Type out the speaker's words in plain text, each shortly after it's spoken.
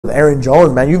Aaron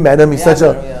Jones, man. You met him. He's such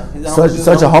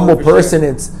a humble person.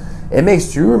 It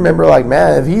makes you remember, like,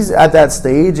 man, if he's at that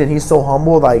stage and he's so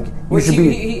humble, like,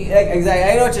 exactly.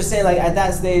 I know what you're saying. Like, at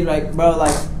that stage, like, bro,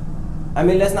 like, I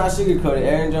mean, let's not sugarcoat it.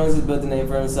 Aaron Jones has built a name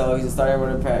for himself. He's a starting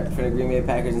running back for the Green Bay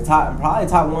Packers, and probably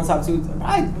top one, top two,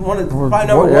 probably number one in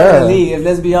the league. If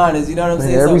let's be honest, you know what I'm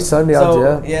saying. Every Sunday,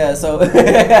 so he's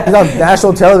on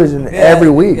national television every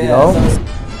week, you know.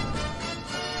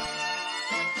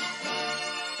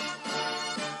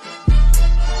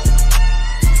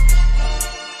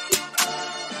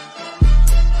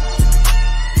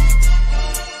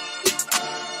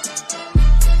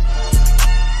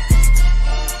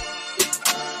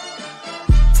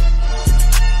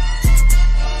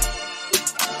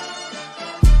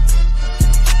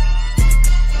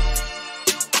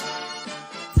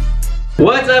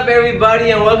 What's up,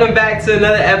 everybody, and welcome back to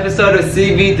another episode of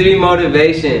CB3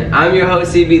 Motivation. I'm your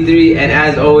host, CB3, and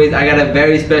as always, I got a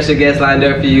very special guest lined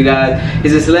up for you guys.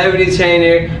 He's a celebrity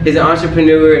trainer, he's an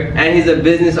entrepreneur, and he's a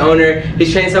business owner.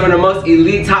 He's trained some of the most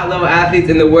elite top-level athletes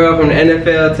in the world, from the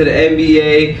NFL to the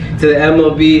NBA to the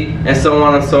MLB, and so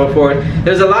on and so forth.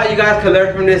 There's a lot you guys can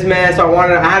learn from this man, so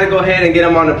I had to go ahead and get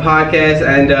him on the podcast,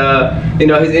 and you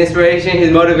know, his inspiration, his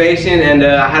motivation, and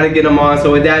I had to get him on.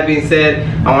 So with that being said,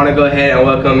 I want to go ahead and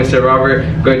welcome Mr. Robert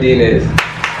Godinez.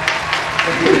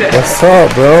 What's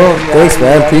up, bro? Thanks,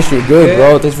 man. Appreciate it. Good,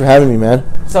 bro. Thanks for having me, man.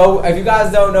 So, if you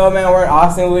guys don't know, man, we're in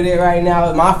Austin with it right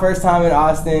now. My first time in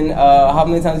Austin. How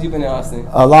many times have you been in Austin?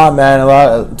 A lot, man. A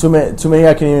lot. Too many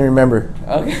I can't even remember.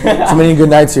 Okay. Too many good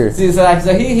nights here. See, so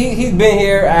he's been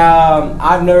here.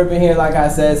 I've never been here, like I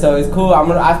said. So it's cool.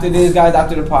 After this, guys,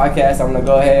 after the podcast, I'm gonna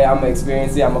go ahead. I'm gonna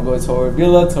experience it. I'm gonna go tour, be a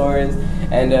little tourist,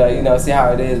 and you know, see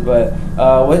how it is. But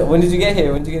when did you get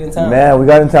here? When did you get in town? Man, we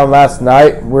got in town last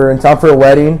night. We're in town for a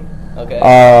wedding. Okay.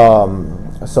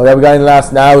 So yeah, we got in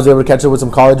last night. I was able to catch up with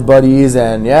some college buddies,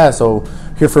 and yeah, so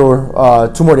here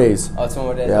for 2 more days. Oh, 2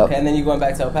 more days. Yep. Okay, and then you're going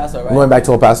back to El Paso, right? I'm going back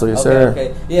to El Paso, yes, sir.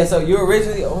 Okay. Yeah. So you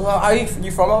originally, are you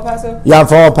from El Paso? Yeah, I'm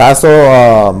from El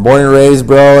Paso, born and raised,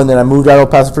 bro. And then I moved out of El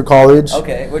Paso for college.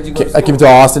 Okay. Where'd you go to school? I came to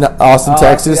Austin,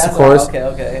 Texas, of course.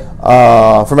 Okay.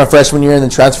 For my freshman year, and then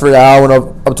transferred out,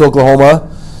 went up to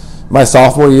Oklahoma my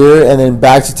sophomore year, and then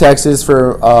back to Texas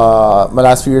for my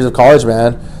last few years of college,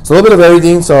 man. So a little bit of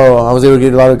everything, so I was able to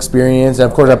get a lot of experience, and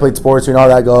of course I played sports, you know how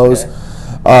that goes.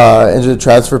 Okay. Into the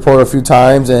transfer portal a few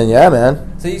times, and yeah, man.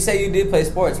 So you say you did play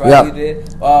sports, right? Yeah. You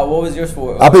did. What was your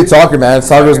sport? I played soccer, man.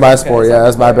 Soccer was my sport. Yeah,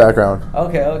 that's my background.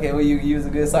 Okay. Well, you was a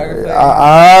good soccer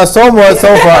player. Somewhat,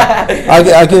 so far.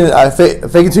 I fake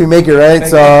it till you make it, right?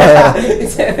 So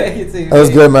that was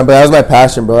good, man. But that was my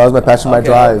passion, bro. That was my passion, my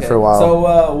drive for a while.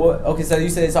 So, so you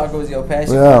said soccer was your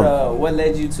passion. Yeah. What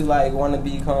led you to want to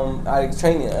become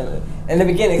training in the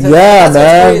beginning? So yeah, that's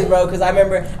man. Curious, bro. Because I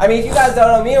remember. I mean, if you guys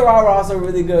don't know, me and Rob were also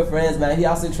really good friends, man. He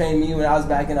also trained me when I was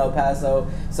back in El Paso.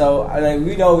 So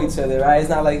we know each other, right? It's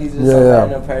not like he's just some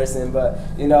random person, but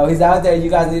you know, he's out there. You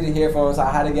guys need to hear from him, so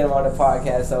I had to get him on the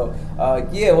podcast. So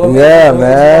what made you want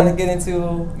to get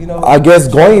into, you know? I guess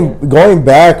going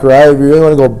back, right? We really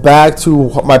want to go back to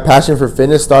my passion for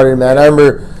fitness started, man. I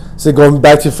remember going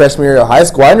back to freshman year of high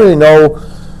school. I didn't really know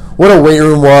what a weight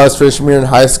room was freshman year in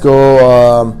high school.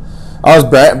 I was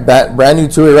brand new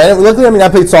to it, right? Luckily, I mean, I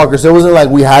played soccer, so it wasn't like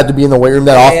we had to be in the weight room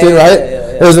that often, right?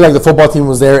 It wasn't like the football team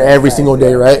was there every single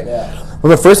day, right? Yeah. But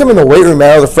the first time in the weight room,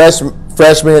 man, I was a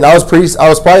freshman. I was probably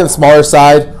on the smaller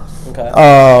side. Okay.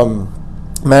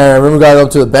 Man, I remember going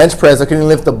up to the bench press. I couldn't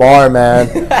lift the bar, man.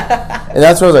 And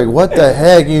that's when I was like, what the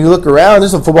heck? You look around, there's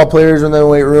some football players in the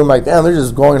weight room, like, damn, they're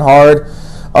just going hard.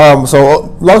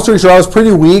 So long story short, I was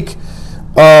pretty weak.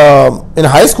 In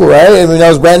high school, right? I mean, I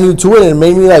was brand new to it, and it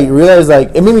made me realize,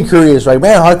 it made me curious,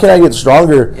 man, how can I get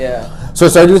stronger? Yeah. So I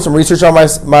started doing some research on my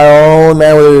own,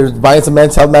 man, whether it was buying some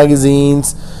men's health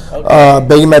magazines,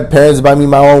 begging my parents to buy me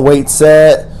my own weight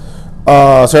set. So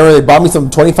I remember they bought me some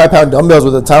 25-pound dumbbells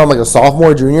at the time. I'm like a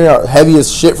sophomore, junior, heavy as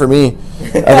shit for me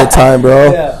at the time,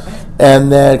 bro. Yeah.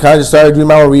 And then kind of just started doing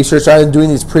my own research, started doing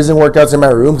these prison workouts in my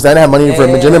room because I didn't have money for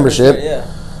a gym membership. Sure,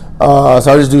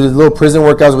 so I just do the little prison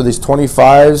workouts with these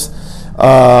 25s.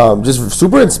 Just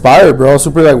super inspired, bro.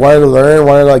 Super wanted to learn,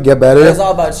 wanted to get better. It's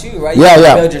all about you, right?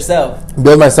 Yeah. Build yourself.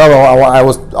 Build myself. I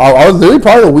was literally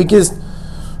probably the weakest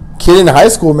kid in high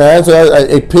school, man. So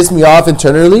it pissed me off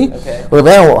internally. Okay. But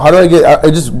man, how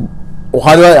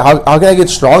can I get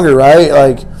stronger,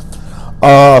 right?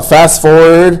 Fast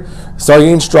forward, started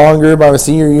getting stronger by my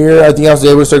senior year. I think I was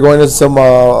able to start going to some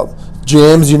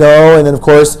gyms, you know, and then of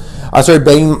course I started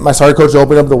begging my soccer coach to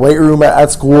open up the weight room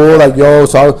at school. Like, yo,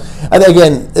 so and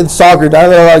again, in soccer, not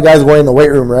a lot of guys going in the weight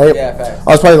room, right? Yeah, facts.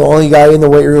 I was probably the only guy in the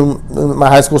weight room in my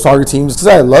high school soccer teams because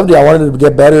I loved it. I wanted to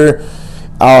get better.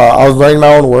 I was learning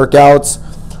my own workouts.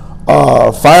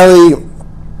 Finally,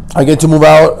 I get to move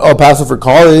out El Paso for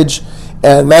college,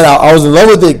 and man, I was in love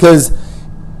with it because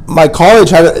my college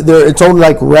had its own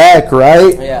like rec,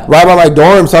 right? Yeah. Right by my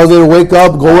dorm, so I was able to wake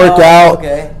up, go work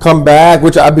out, come back.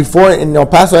 Which before in El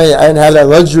Paso, I didn't have that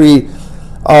luxury.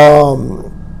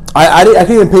 I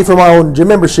couldn't even pay for my own gym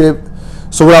membership.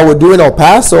 So what I would do in El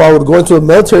Paso, I would go into a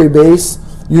military base,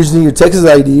 using your Texas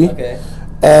ID,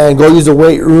 and go use the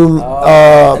weight room.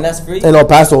 And that's free in El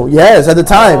Paso. Yes, at the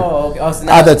time. So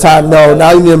at the time, no.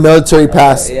 Now you need a military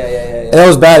pass. And it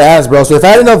was badass, bro. So if I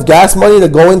had enough gas money to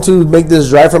go into make this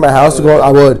drive from my house to go, I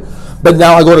would. But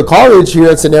now I go to college here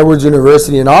at St. Edward's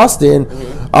University in Austin.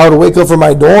 I would wake up from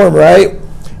my dorm, right,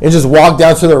 and just walk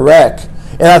down to the rec.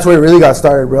 And that's where it really got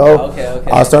started, bro.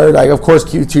 I started, like, of course,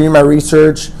 continuing my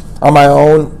research on my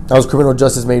own. I was a criminal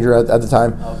justice major at the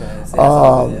time.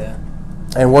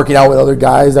 And working out with other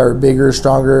guys that were bigger,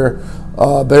 stronger,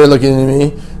 better looking than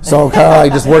me. So I'm kind of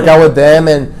like just work out with them.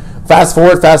 And fast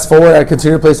forward, I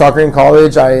continued to play soccer in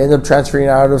college. I ended up transferring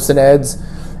out of St. Ed's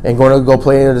and going to go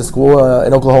play at a school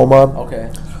in Oklahoma.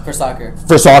 For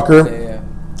soccer.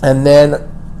 And then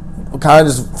kind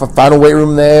of just found a weight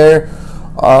room there.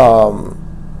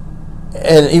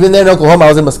 And even then in Oklahoma, I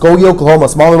was in Muskogee, Oklahoma, a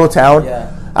small little town.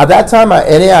 At that time, my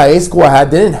NAIA school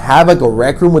didn't have like a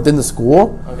rec room within the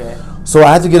school. So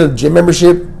I had to get a gym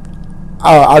membership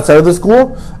outside of the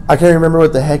school. I can't remember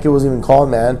what the heck it was even called,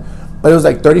 man. But it was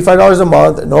like $35 a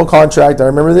month, no contract. I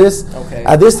remember this.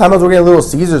 At this time, I was working at Little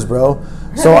Caesars, bro.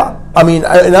 So, I mean,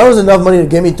 and that was enough money to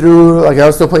get me through. Like, I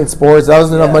was still playing sports. That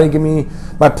was enough money to give me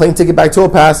my plane ticket back to El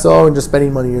Paso and just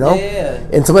spending money, you know?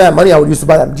 And some of that money I would use to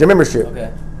buy that gym membership.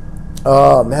 Man,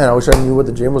 I wish I knew what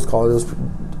the gym was called. It was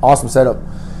awesome setup.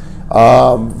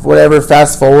 Whatever,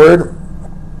 fast forward.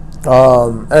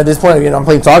 And at this point, again, I'm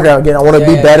playing soccer again. I want to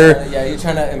be better. You're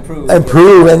trying to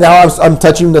improve. And now I'm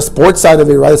touching the sports side of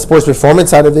it, right? The sports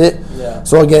performance side of it.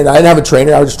 So again, I didn't have a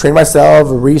trainer. I would just train myself,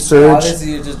 research.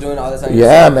 Obviously, you're just doing all this on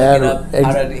yourself. Man.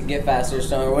 How to get faster,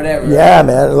 stronger, whatever. Yeah,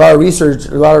 man. A lot of research.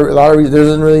 A lot of. There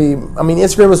isn't really. I mean,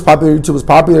 Instagram was popular, YouTube was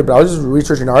popular, but I was just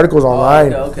researching articles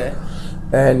online.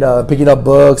 And picking up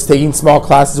books, taking small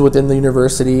classes within the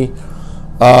university.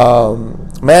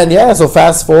 Man, yeah. So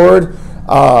fast forward.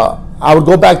 I would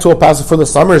go back to El Paso for the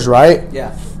summers, right?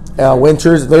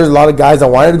 Winters. There's a lot of guys that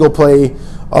wanted to go play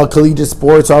collegiate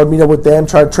sports. So I would meet up with them,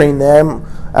 try to train them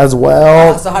as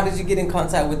well. So how did you get in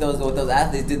contact with those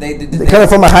athletes? Did they kind of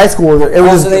from my high school? It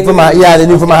was they from my they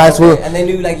knew from my high school, and they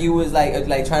knew like you was like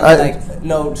trying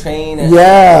to train. And,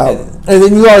 and they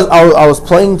knew I was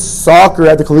playing soccer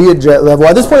at the collegiate level.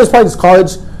 At this point, it was probably just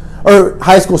college or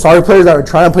high school soccer players that were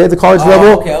trying to play at the college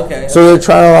level. So they're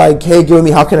trying to like, hey, give me,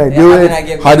 how can I do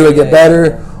it? How do I get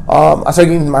better? I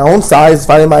started getting my own size,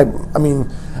 finding my. I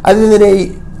mean, at the end of the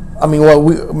day, I mean,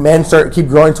 men keep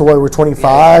growing to we're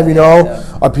 25, you know,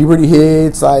 our puberty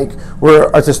hits, like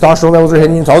our testosterone levels are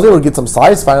hitting. So I was able to get some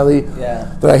size finally.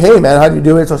 They're like, hey man, how do you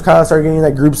do it? So I kind of started getting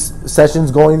like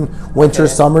sessions going winter,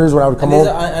 summers when I would come home.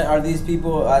 Are these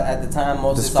people at the time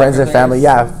mostly just friends and family?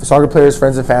 Soccer players,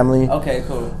 friends and family.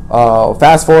 Cool.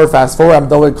 Fast forward. I'm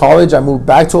done with college. I moved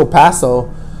back to El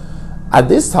Paso. At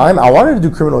this time, I wanted to do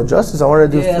criminal justice. I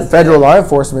wanted to do federal law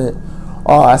enforcement.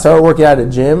 I started working at a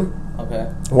gym.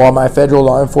 While my federal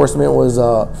law enforcement was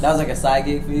that was like a side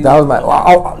gig for you. That was my.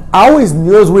 I always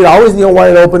knew it was weird. I always knew I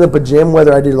wanted to open up a gym,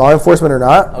 whether I did law enforcement or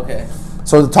not.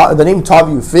 So the name Top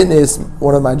View Fitness,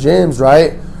 one of my gyms,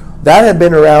 right? That had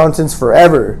been around since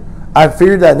forever. I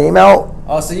figured that name out.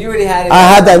 So you already had it. I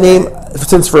had that name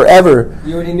since forever.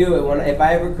 You already knew it. If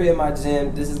I ever create my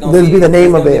gym, this is going to be the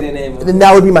name of it. And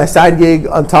that would be my side gig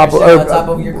on top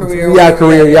of your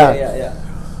career. Yeah.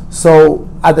 So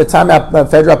at the time, my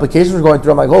federal application was going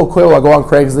through. I'm like, oh, cool. I go on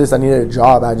Craigslist. I needed a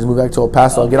job. I just moved back to El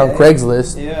Paso. I get on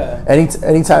Craigslist.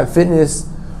 Anytime Fitness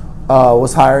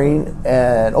was hiring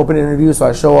and open interviews. So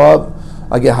I show up.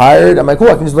 I get hired. I'm like, cool.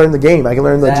 I can just learn the game. I can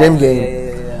learn the gym game.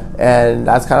 And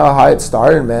that's kind of how it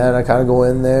started, man. I kind of go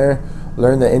in there,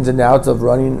 learn the ins and outs of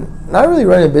running. Not really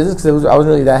running a business because I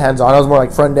wasn't really that hands-on. I was more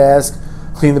like front desk,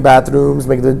 clean the bathrooms,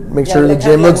 make sure the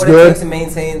gym looks good. To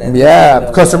maintain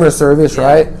customer service,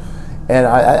 right? And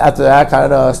after that, I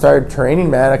kind of started training,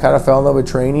 man. I kind of fell in love with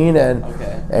training, and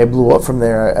it blew up from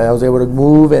there. I was able to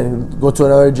move and go to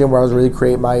another gym where I was really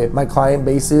create my client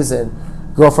bases and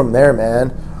grow from there,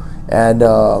 man. And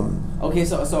Okay,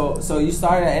 so you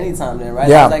started at any time then, right?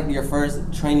 Yeah. That was like your first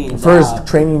training job. First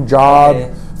training job,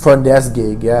 Okay. front desk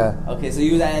gig, yeah. Okay, so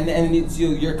you was and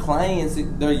your clients,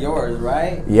 they're yours,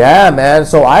 right? Yeah, man.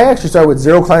 So I actually started with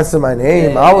 0 clients to my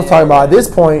name. I was talking about at this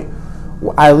point,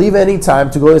 I leave any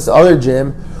time to go to this other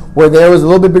gym where there was a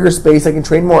little bit bigger space. I can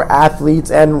train more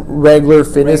athletes and regular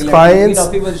fitness clients. You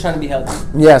know, people are just trying to be healthy.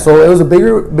 Yeah, so it was a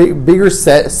bigger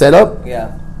setup.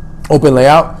 Yeah. Open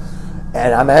layout.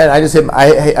 And I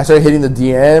started hitting the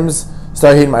DMs,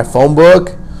 started hitting my phone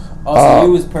book. Oh, so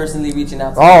you was personally reaching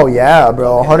out to Oh, them? yeah,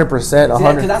 bro, Okay. 100%.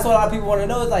 Because that's what a lot of people want to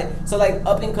know is like, so like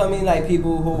up and coming like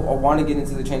people who want to get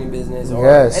into the training business or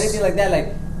anything like that,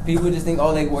 like people just think,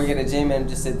 oh, they work at a gym and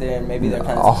just sit there and maybe they're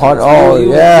kind of you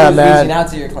man. reaching out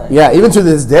to your clients. Yeah, even to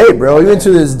this day, bro. Okay. Even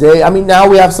to this day. I mean, now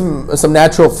we have some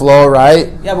natural flow,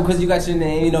 right? Yeah, because you got your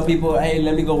name. You know, people, hey,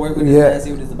 let me go work with this man and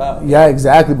see what it's about. Yeah,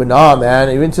 exactly. But nah, man.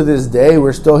 Even to this day,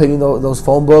 we're still hitting those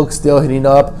phone books, still hitting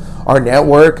up our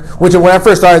network. Which when I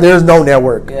first started, there was no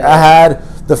network. Yeah. I had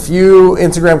the few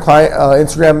Instagram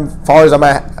followers I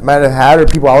might have had or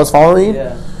people I was following.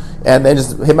 Yeah. And then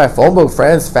just hit my phone book,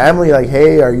 friends, family, like,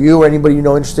 hey, are you or anybody you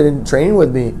know interested in training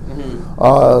with me? Mm-hmm. It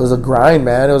was a grind,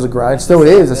 man. It was a grind. Still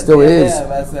is. It still is.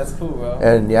 Yeah, that's cool, bro.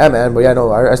 And yeah, man. But yeah,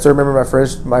 no, I still remember my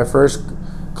first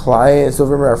client. I still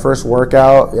remember our first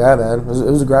workout. Yeah, man. It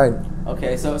was a grind.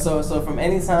 Okay, so from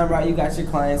any time, right, you got your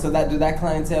clients. So did that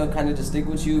clientele kind of just stick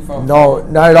with you from? No,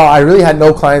 not at all. I really had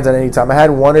no clients at any time. I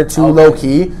had 1 or 2 low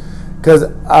key because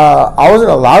I wasn't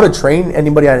allowed to train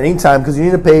anybody at any time because you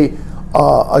need to pay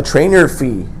a trainer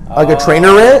fee, like a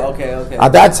trainer rent. Okay.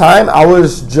 At that time, I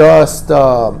was just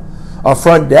a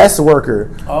front desk worker.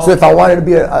 So if I wanted to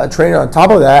be a trainer on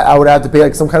top of that, I would have to pay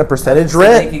like some kind of percentage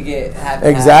rent. They could get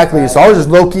exactly. So I was just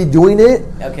low key doing it.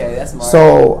 Okay, that's smart.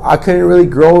 So I couldn't really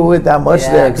grow it that much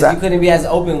there because you couldn't be as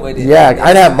open with it. Yeah, I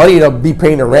didn't have money to be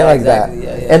paying the rent like that.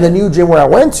 And the new gym where I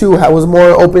went to was more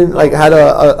open, like had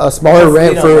a smaller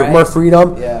rent for more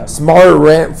freedom, smaller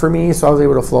rent for me, so I was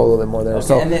able to flow a little bit more there. Okay,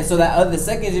 so and then the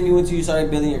second gym you went to, you started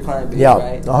building your client base,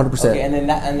 right? 100%. Okay, and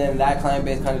then that client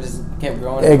base kind of just kept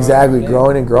growing. Exactly,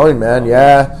 growing and growing, man.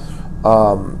 Yeah.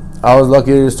 I was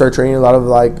lucky to start training a lot of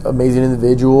like amazing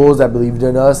individuals that believed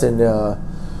in us, and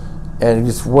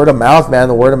just word of mouth, man.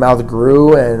 The word of mouth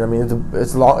grew, and I mean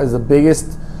it's the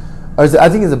biggest. I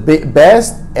think it's the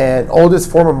best and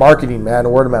oldest form of marketing, man.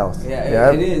 Word of mouth.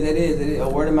 Yeah, it is.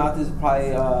 Word of mouth is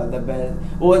probably the best.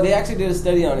 Well, they actually did a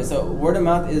study on it. So word of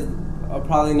mouth is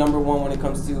probably number one when it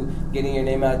comes to getting your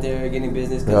name out there, getting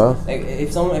business. Like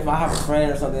if I have a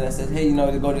friend or something that says, hey,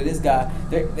 to go to this guy,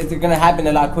 it's gonna happen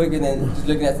a lot quicker than just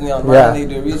looking at something online. They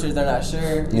do research, they're not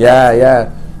sure.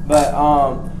 Yeah. But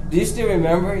do you still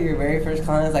remember your very first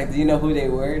clients? Like, do you know who they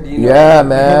were? Do you know? Yeah,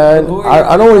 man.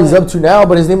 I know what he's up to now,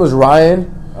 but his name was Ryan.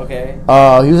 Okay.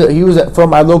 He was from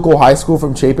my local high school,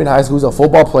 from Chapin High School. He was a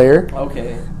football player.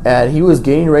 Okay. And he was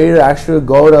getting ready to actually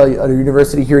go to a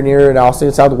university here near in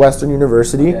Austin, Southwestern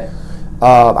University. Okay.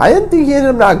 I didn't think he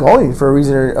ended up not going for a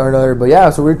reason or another, but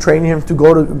yeah, so we were training him to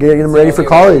go to get him ready for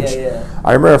college. Yeah.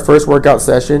 I remember our first workout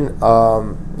session.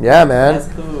 Yeah, man. That's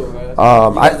cool. You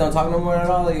guys don't talk no more at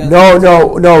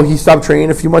all? No. He stopped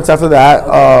training a few months after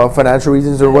that, financial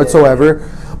reasons or whatsoever.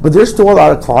 But there's still a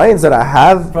lot of clients that I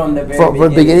have from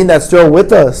the beginning that's still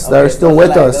with us. That are still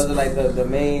with us. Those are like the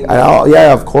main.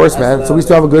 Yeah, of course, man. So we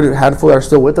still have a good handful that are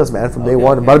still with us, man, from day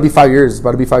one. About to be 5 years.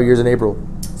 About to be 5 years in April.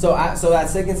 So that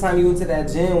second time you went to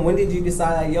that gym, when did you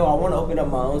decide, like, yo, I want to open up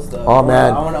my own stuff? Oh,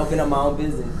 man. I want to open up my own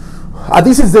business. I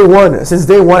think since day one. Since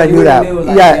day one, I knew that.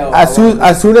 As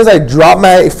soon as I dropped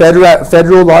my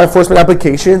federal law enforcement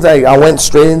applications, I went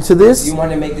straight into this. You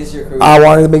wanted to make this your career? I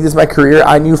wanted to make this my career.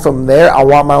 I knew from there I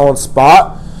want my own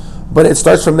spot, but it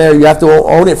starts from there. You have to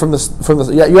own it from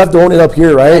the. You have to own it up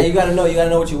here, right? Yeah, you gotta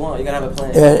know what you want. You gotta have a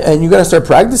plan. And you gotta start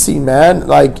practicing, man.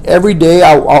 Like every day,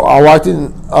 I walked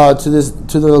in to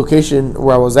the location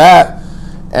where I was at,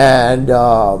 and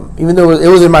even though it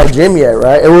wasn't my gym yet,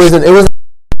 right? It wasn't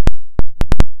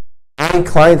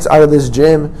clients out of this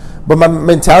gym, but my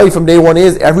mentality from day one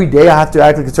is every day I have to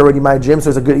act like it's already my gym, so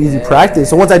it's a good easy practice.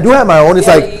 So once I do have my own, it's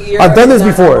like I've done this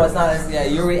before.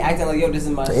 You're already acting like, yo, this is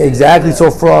my shit. Exactly.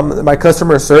 So from my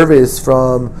customer service,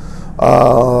 from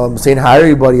saying hi to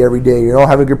everybody every day,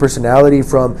 having a good personality,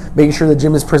 from making sure the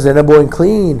gym is presentable and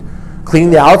cleaning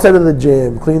the outside of the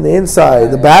gym, cleaning the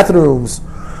inside, the bathrooms.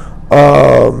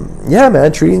 Yeah,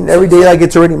 man, treating every day like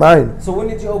it's already mine. So when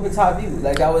did you open Top View?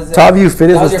 Like that was Top View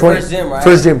Fitness that was your 20, first gym, right?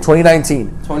 First gym, 2019.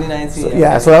 2019. So,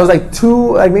 yeah, so that was like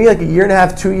maybe like a year and a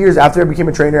half, 2 years after I became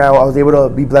a trainer. I was able to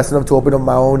be blessed enough to open up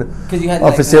my own you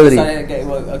had, facility. You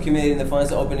started accumulating the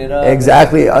funds to open it up.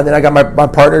 Exactly, and then I got my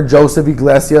partner Joseph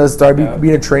Iglesias started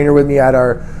being a trainer with me at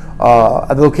at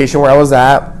the location where I was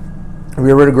at.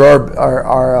 We were able to grow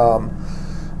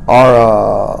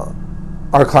our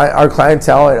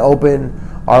clientele and open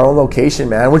our own location,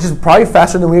 man, which is probably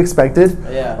faster than we expected.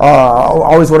 Yeah. I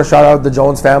always want to shout out the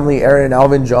Jones family, Aaron and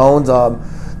Alvin Jones.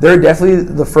 They're definitely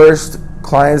the first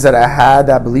clients that I had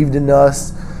that believed in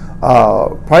us.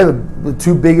 Probably the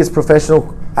two biggest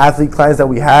professional athlete clients that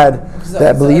we had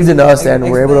that believed in us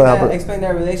and were able to help. Explain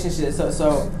that relationship.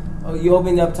 So you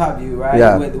opened up Top View, right?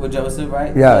 Yeah. With Joseph,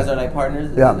 right? Yeah. You guys are like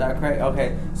partners. Yeah. Is that correct?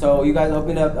 Okay. So you guys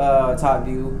opened up Top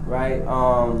View, right?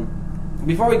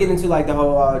 Before we get into like the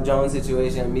whole Jones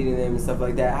situation, meeting them and stuff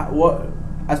like that,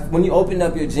 when you opened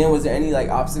up your gym, was there any like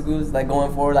obstacles like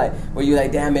going forward, like were you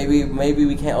like, damn, maybe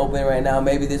we can't open right now,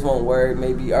 maybe this won't work,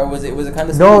 maybe, or was it kind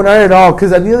of No, not at all,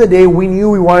 because at the end of the day we knew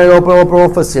we wanted to open up our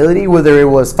own facility, whether it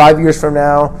was 5 years from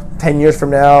now, 10 years from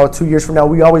now, 2 years from now.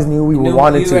 We always knew we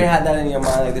wanted to. You already had that in your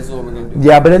mind, like this is what we're gonna do.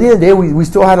 Yeah, but at the end of the day we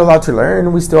still had a lot to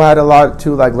learn. We still had a lot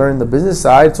to like learn the business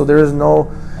side, so there is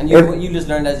no. And you just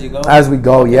learned as you go. As we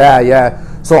go, yeah.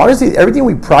 So honestly, everything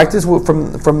we practice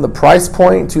from the price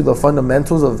point to the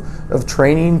fundamentals of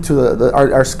training to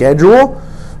our schedule,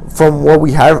 from what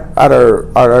we have at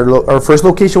our first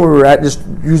location where we were at, just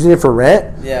using it for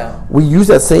rent. Yeah. We use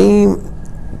that same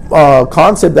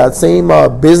concept, that same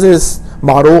business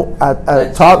model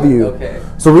at Top View. Okay.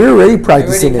 So we were already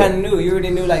practicing You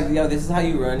already knew like, yo, this is how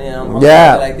you run it. I'm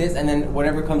yeah. like this, and then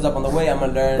whatever comes up on the way, I'm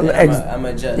gonna learn. And I'm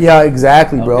gonna adjust. Yeah,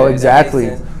 exactly, bro. Okay,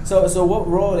 exactly. So what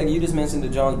role, like you just mentioned the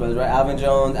Jones brothers, right? Alvin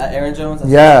Jones, Aaron Jones?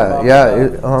 Yeah.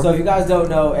 So if you guys don't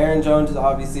know, Aaron Jones is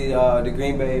obviously the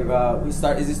Green Bay,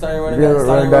 is he starting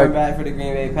running back for the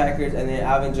Green Bay Packers, and then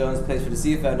Alvin Jones plays for the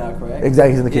CFL now, correct?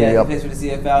 Exactly, he's in the King. Yeah, he plays for the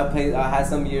CFL, had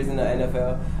some years in the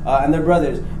NFL, and they're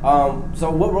brothers. So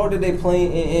what role did they play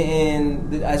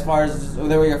in as far as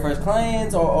they were your first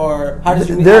clients, or how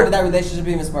did that relationship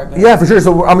even spark? Yeah, for sure.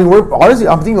 So I mean, we're honestly,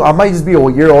 I'm thinking I might just be a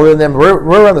year older than them. We're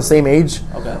around the same age.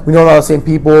 Okay. We know a lot of the same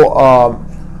people. I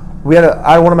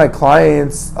had one of my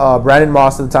clients, Brandon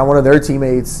Moss at the time, one of their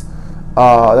teammates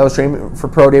that was training for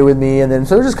Pro Day with me, and then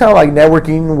so we're just kind of like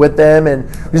networking with them and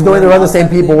just knowing they're around the same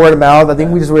people, word of mouth. I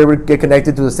think we just were able to get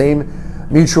connected to the same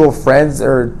mutual friends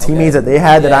or teammates that they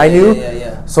had that I knew.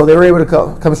 Yeah. So they were able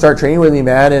to come start training with me,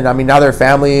 man. And I mean, now they're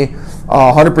family,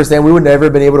 100%. We would never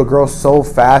have been able to grow so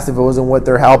fast if it wasn't with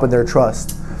their help and their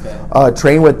trust. Okay.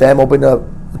 Train with them,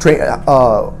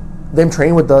 them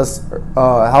train with us,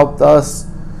 helped us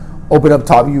open up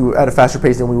Top View at a faster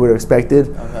pace than we would have expected.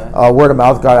 Okay. Word of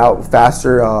mouth got out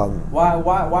faster.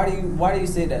 Why do you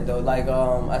say that though? Like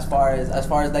as far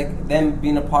as like them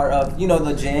being a part of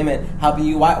the gym and helping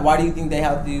you. Why do you think they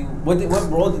helped you? What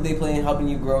role did they play in helping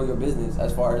you grow your business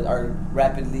as far as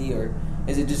rapidly, or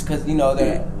is it just because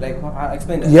they're like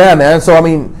explain that? Yeah, man. So I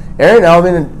mean, Aaron,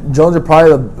 Alvin, and Jones are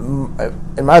probably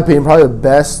in my opinion, probably the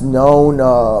best known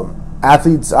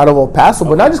athletes out of El Paso,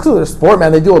 but not just because of their sport,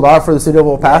 man. They do a lot for the city of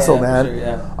El Paso, man. For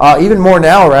sure, even more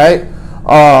now, right?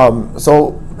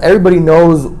 So everybody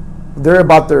knows they're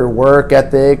about their work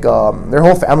ethic. Their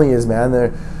whole family is, man.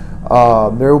 They're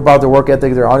about their work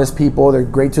ethic. They're honest people. They're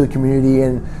great to the community,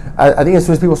 and I think as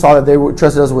soon as people saw that they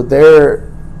trusted us with their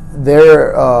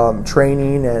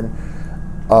training and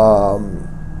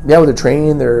with the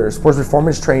training, their sports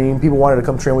performance training, people wanted to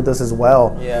come train with us as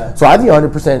well. Yeah. So I think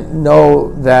 100%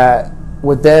 know that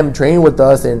with them training with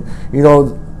us and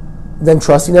them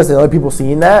trusting us and other people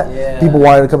seeing that, people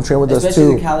wanted to come train with us too.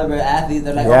 Especially the caliber of athletes.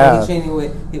 They're like, he's training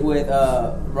with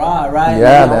Ra, right?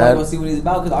 Yeah, man. I man. want to go see what he's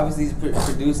about because obviously he's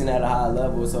producing at a high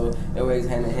level, so it works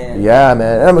hand in hand. Yeah,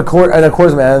 man. And of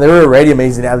course, man, they were already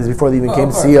amazing athletes before they even came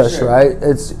to see us, sure. Right?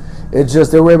 It's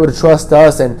just they were able to trust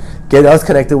us and get us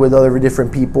connected with other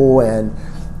different people and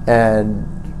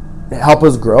help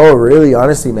us grow. Really,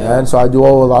 honestly, man. Yeah. So I do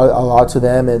owe a lot to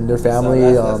them and their family.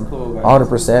 That's cool, right?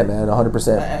 100%, man.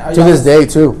 100%. To this day,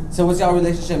 too. So what's y'all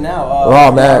relationship now? Oh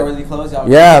man, y'all really close.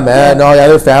 Man. No,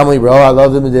 they're family, bro. I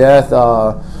love them to death.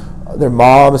 Their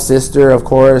mom, sister, of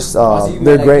course.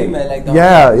 They're great.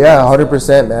 Yeah,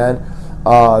 100%, man.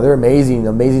 They're amazing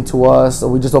to us. So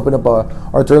we just opened up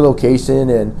our third location,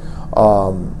 and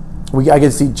I get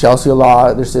to see Chelsea a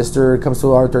lot. Their sister comes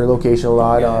to our third location a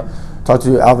lot. Okay. Talk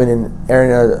to Alvin and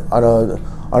Aaron on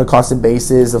a constant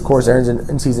basis. Of course, Aaron's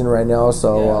in season right now.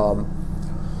 So,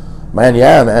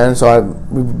 man. So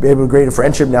we've been able to create a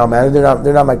friendship now, man.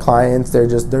 They're not my clients. They're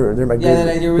my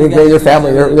they're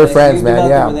family. They're friends, man.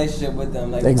 Yeah. Relationship with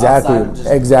them, like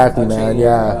exactly, man.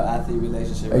 Yeah. Athlete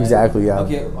relationship. Right? Exactly. Yeah.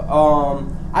 Okay.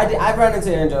 I've run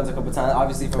into Aaron Jones a couple times,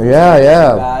 obviously from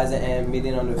guys and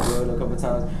meeting on the field a couple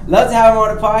times. Love to have him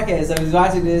on the podcast. So if he's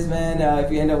watching this, man, if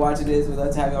you end up watching this, we'd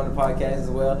love to have you on the podcast as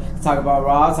well. To talk about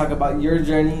Raw, talk about your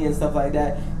journey and stuff like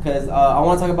that. Because I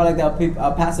want to talk about like the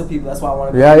El Paso people. That's why I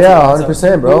want to. Yeah,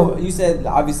 100%, bro. You said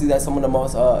obviously that's some of the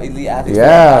most elite athletes.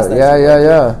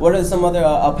 Yeah. What are some other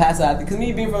El Paso athletes? Because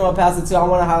me being from El Paso too, I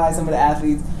want to highlight some of the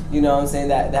athletes. You know what I'm saying,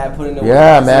 that have put in the work.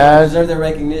 Yeah, man. Deserve their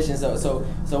recognition. So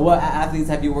what athletes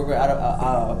have you worked with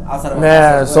outside of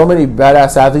Man, so many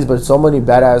badass athletes, but so many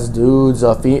badass dudes.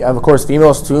 Of course,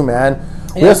 females too, man.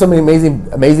 We have so many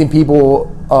amazing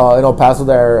people in El Paso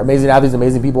that are amazing athletes,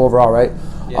 amazing people overall, right?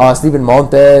 Yeah. Steven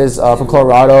Montes from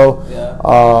Colorado.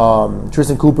 Yeah.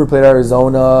 Tristan Cooper played at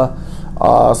Arizona.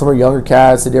 Some of our younger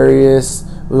cats, Sedarius,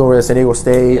 was over at San Diego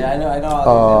State. Yeah, I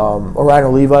know. Orion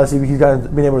Oliva, see, he's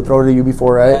been able to throw to you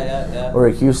before, right? Yeah. Or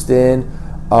at Houston.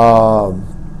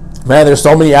 Man, there's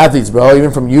so many athletes, bro.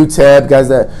 Even from UTEP, guys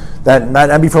that might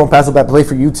not be from El Paso, but play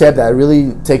for UTEP, that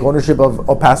really take ownership of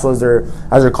El Paso as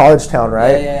their college town,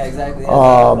 right? Yeah, exactly. Yeah, a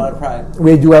lot of pride.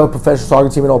 We do have a professional soccer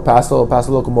team in El Paso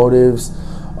Locomotives.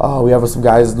 We have some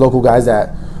local guys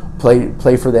that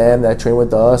play for them, that train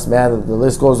with us. Man, the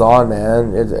list goes on,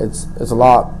 man. It's a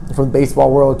lot. From the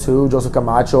baseball world too, Joseph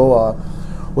Camacho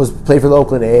played for the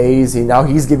Oakland A's.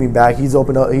 He's giving back. He's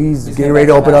getting ready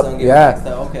to open up. Yeah,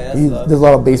 there's a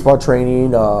lot of baseball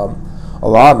training. A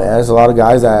lot, man. There's a lot of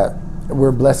guys that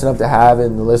we're blessed enough to have,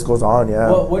 and the list goes on. Yeah.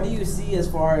 Well, what do you see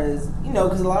as far as,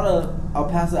 because a lot of El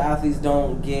Paso athletes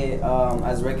don't get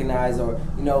as recognized, or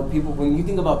people, when you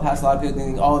think about Paso, a lot of people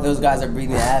think, oh, those guys are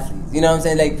breeding athletes. You know what I'm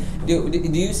saying? Like, do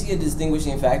you see a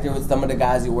distinguishing factor with some of the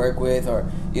guys you work with, or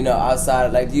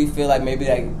outside? Like, do you feel like maybe,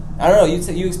 like, I don't know,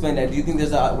 you explain that. Do you think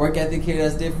there's a work ethic here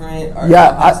that's different, or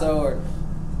El Paso,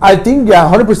 I think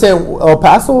 100%. El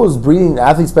Paso is breeding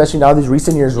athletes, especially now these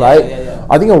recent years, right? Yeah.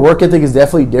 I think our work ethic is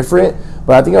definitely different,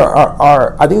 but I think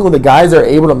I think when the guys are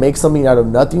able to make something out of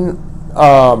nothing,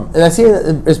 and I see it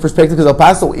in perspective because El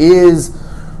Paso is,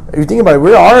 if you think about it,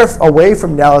 we are away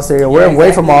from Dallas area, we're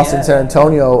away from Austin, San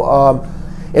Antonio.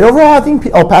 And overall, I think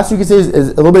El Paso, you could say,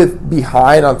 is a little bit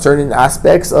behind on certain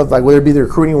aspects of, like, whether it be the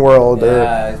recruiting world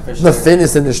or the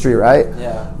fitness industry, right?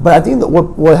 Yeah. But I think that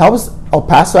what helps El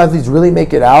Paso athletes really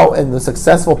make it out, and the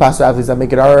successful Paso athletes that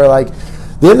make it out, are like,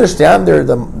 they understand they're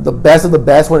the best of the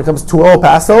best when it comes to El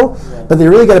Paso, but they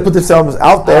really got to put themselves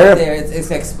out there.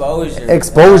 It's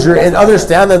exposure. And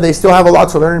understand that they still have a lot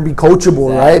to learn and be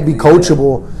coachable, right? Be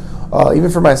coachable.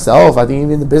 Even for myself, I think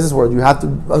even in the business world, you have to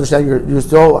understand you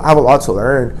still have a lot to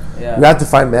learn. Yeah. You have to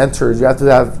find mentors. You have to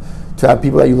have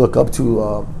people that you look up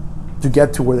to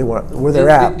get to where they're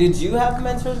at. Did you have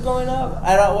mentors growing up?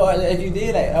 If you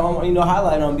did,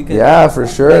 highlight them, because for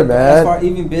sure, man. As far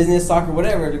even business, soccer,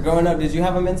 whatever. Growing up, did you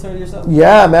have a mentor yourself?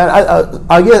 Yeah, man.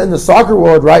 I get in the soccer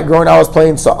world, right? Growing up, I was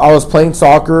playing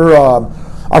soccer.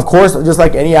 Of course, just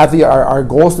like any athlete, our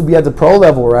goal is to be at the pro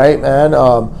level, right, man?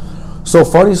 So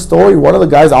funny story, one of the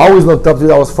guys I always looked up to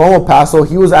that was from El Paso,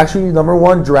 he was actually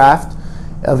 #1 draft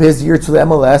of his year to the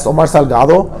MLS, Omar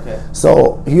Salgado. Okay.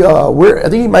 So I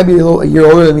think he might be a year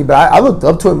older than me, but I looked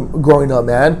up to him growing up,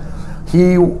 man.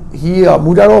 He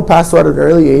moved out of El Paso at an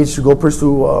early age to go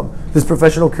pursue his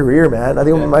professional career, man. I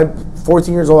think when I was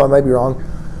 14 years old, I might be wrong.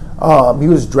 He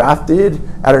was drafted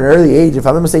at an early age. If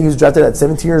I'm not mistaken, he was drafted at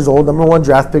 17 years old, #1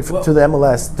 draft pick to the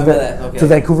MLS, to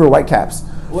Vancouver Whitecaps.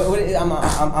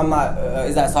 I'm not.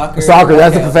 Is that soccer? Soccer.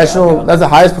 That's the professional. That's the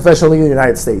highest professional league in the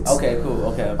United States. Okay. Cool.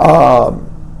 Okay.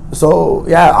 So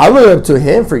yeah, I looked up to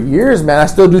him for years, man. I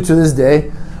still do to this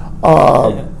day.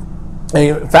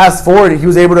 And fast forward, he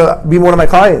was able to be one of my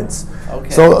clients. Okay.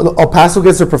 So El Paso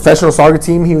gets a professional soccer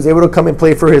team. He was able to come and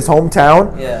play for his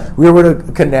hometown. Yeah. We were able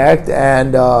to connect,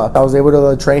 and I was able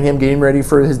to train him, getting ready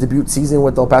for his debut season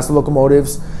with the El Paso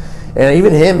Locomotives. And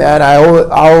even him, man, I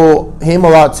owe him a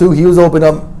lot too. He was open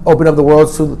up the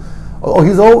world to. He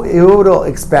was able to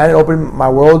expand and open my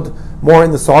world more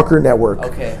in the soccer network.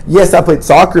 Okay. Yes, I played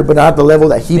soccer, but not at the level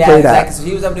that he played at. So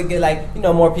he was able to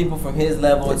get more people from his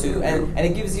level too, and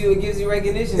it gives you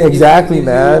recognition. Exactly, it gives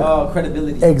man. You,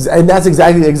 credibility. And that's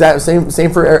exactly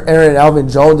same for Aaron and Alvin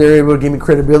Jones. They were able to give me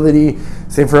credibility.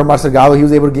 Same for Omar Salgado. He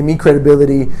was able to give me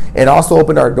credibility and also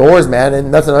opened our doors, man.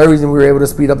 And that's another reason we were able to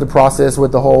speed up the process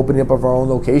with the whole opening up of our own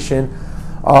location,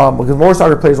 because more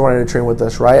soccer players wanted to train with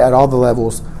us, right, at all the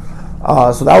levels.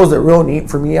 So that was real neat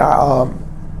for me. I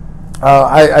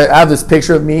have this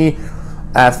picture of me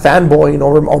fanboying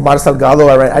over Omar Salgado.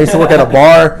 I used to work at a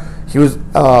bar. He was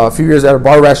a few years at a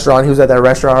bar restaurant. He was at that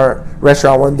restaurant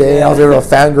one day. I was able to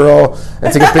fangirl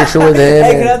and take a picture with him.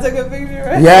 Hey, can I take a picture?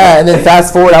 Right? Yeah, and then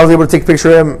fast forward, I was able to take a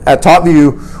picture of him at Top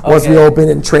View once we opened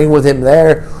and train with him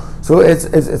there. So it's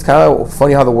kind of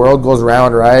funny how the world goes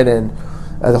around, right? And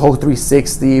the whole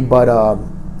 360. But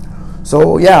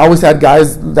so yeah, I always had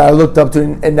guys that I looked up to,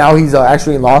 and now he's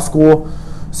actually in law school.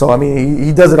 So I mean,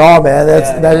 he does it all, man.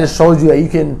 That just shows you that you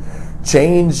can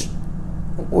change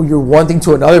your one thing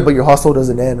to another, but your hustle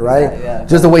doesn't end, right? Yeah.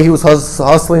 Just the way he was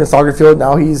hustling in the soccer field,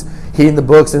 now he's hitting the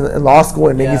books in law school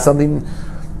and making something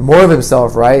more of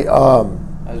himself, right?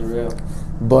 That's real.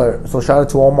 But so shout out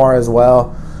to Omar as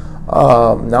well.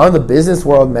 Now in the business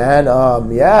world, man, now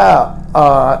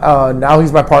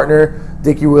he's my partner,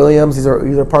 Dickie Williams. He's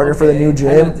our partner for the new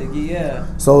gym. I know Dickie, yeah.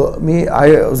 So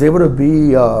I was able to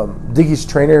be Dickie's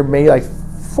trainer maybe like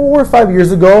 4 or 5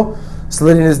 years ago.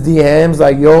 Slid in his DMs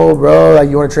like, yo, bro, like,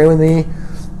 you want to train with me?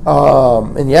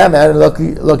 And yeah, man,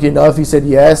 lucky enough, he said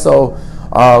yes. So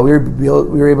we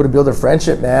were able to build a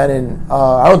friendship, man. And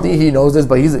I don't think he knows this,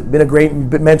 but he's been a great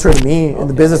mentor to me in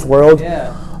the business world.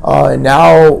 Yeah. And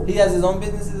now he has his own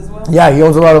businesses as well. Yeah, he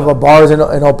owns a lot of bars in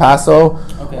El Paso,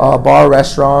 bar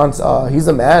restaurants. He's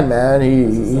a man.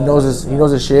 He knows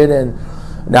his shit, and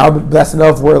now blessed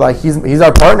enough where like he's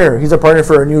our partner. He's our partner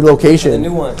for a new location. The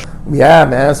new one. Yeah,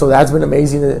 man. So that's been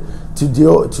amazing to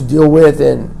deal with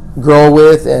and grow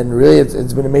with, and really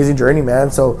it's been an amazing journey,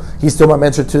 man. So he's still my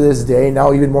mentor to this day.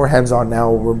 Now even more hands on.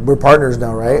 Now we're partners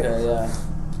now, right? Okay,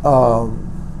 yeah.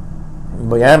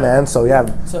 But yeah, man. So yeah.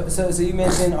 So you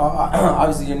mentioned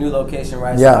obviously your new location,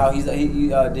 right? Yeah. So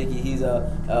now Dickie, he's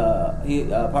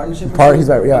a partnership. He's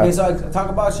right. Yeah. Okay, so talk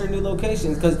about your new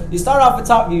locations, because you start off with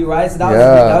Top View, right? So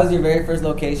that was your very first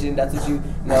location. That's what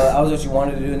that was what you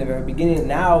wanted to do in the very beginning.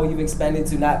 Now you've expanded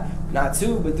to not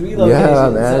 2 but 3 locations. Yeah,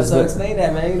 man. So explain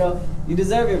that, man. You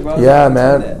deserve it, bro. Yeah,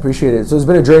 man. Appreciate it. So it's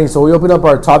been a journey. So we opened up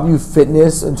our Top View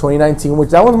Fitness in 2019, which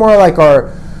that was more like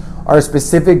our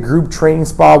specific group training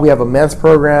spot. We have a men's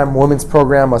program, women's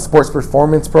program, a sports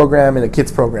performance program, and a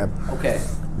kids program. Okay.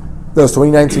 That was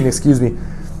 2019, excuse me.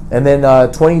 And then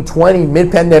 2020,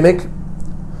 mid-pandemic,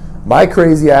 my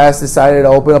crazy ass decided to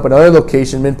open up another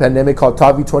location mid-pandemic called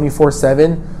Top View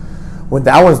 24/7. When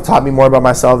that one's taught me more about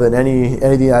myself than anything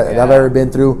that I've ever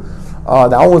been through.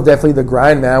 That one was definitely the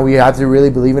grind, man. We had to really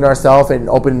believe in ourselves and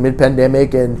open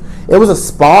mid-pandemic, and it was a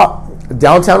spot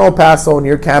downtown El Paso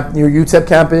near UTEP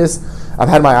campus. I've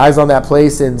had my eyes on that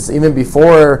place since even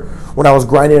before, when I was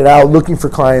grinding it out, looking for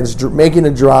clients, making a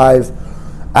drive.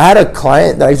 I had a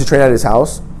client that I used to train at his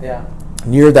house. Yeah.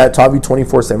 Near that Top View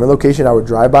 24/7 location. I would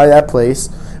drive by that place.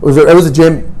 It was a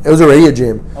gym. It was already a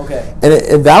gym. Okay.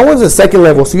 And that one's a second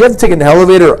level, so you have to take an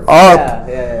elevator up.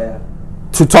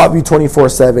 To Top View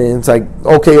 24/7. It's like,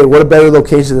 okay, what a better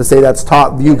location to say that's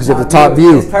Top View, because it's the Top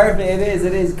View. It's perfect. It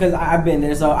is because I've been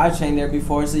there, so I've trained there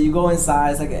before. So you go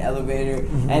inside, it's like an elevator,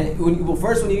 and when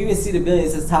you even see the building,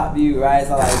 it says Top View, right?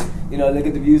 So like, look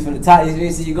at the views from the top.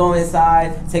 So you go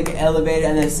inside, take an elevator,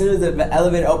 and then as soon as the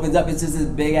elevator opens up, it's just this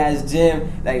big ass gym,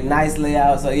 like nice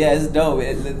layout. So yeah, it's dope.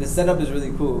 The setup is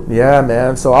really cool. Yeah,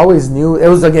 man. So I always knew it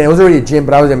was already a gym,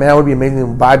 but I was like, man, it would be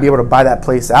amazing to be able to buy that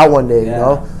place out one day, you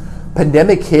know.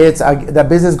 Pandemic hits, that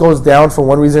business goes down for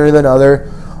one reason or another,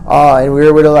 and we were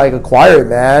able to like acquire it,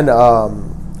 man.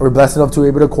 We're blessed enough to be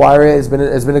able to acquire it. It's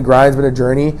been a grind, it's been a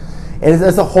journey, and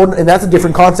that's a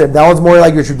different concept. That one's more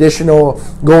like your traditional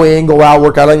go in, go out,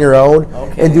 work out on your own,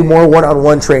 and do more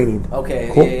one-on-one training. Okay,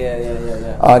 cool.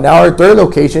 Yeah. Now our third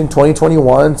location,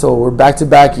 2021, so we're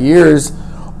back-to-back years.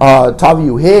 Top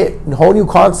View hit, a whole new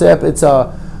concept. It's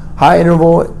a high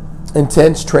interval,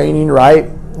 intense training, right?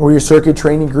 Where you're circuit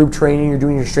training, group training, you're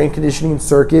doing your strength conditioning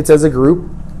circuits as a group.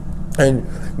 And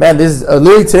man, this is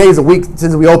literally today is a week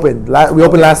since we opened. We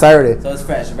opened last Saturday. So it's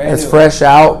fresh, it's fresh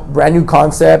out, brand new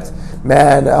concept.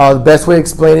 Man, the best way to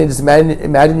explain it is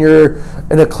imagine you're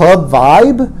in a club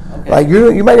vibe. Okay. Like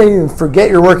you might not even forget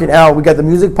you're working out. We got the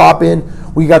music popping,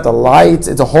 we got the lights.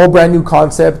 It's a whole brand new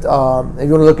concept. If you want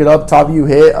to look it up, Top View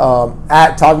Hit,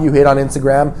 at Top View Hit on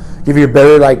Instagram, give you a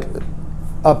better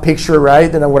a picture,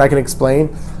 right, than what I can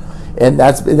explain. And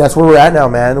that's where we're at now,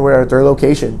 man. We're at our third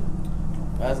location.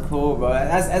 That's cool, bro.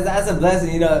 That's a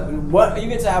blessing. What you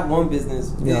get to have one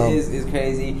business is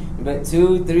crazy, but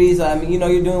 2, 3. So I mean,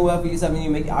 you're doing well for yourself.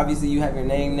 And obviously you have your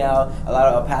name now. A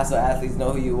lot of El Paso athletes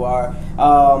know who you are.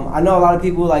 I know a lot of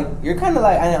people you're kind of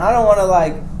I don't want to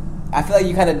I feel like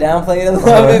you kind of downplay it a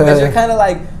little bit, but you're kind of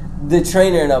the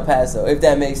trainer in El Paso, if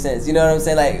that makes sense. You know what I'm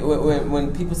saying? Like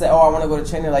when people say, "Oh, I want to go to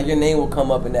trainer," like your name will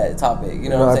come up in that topic. You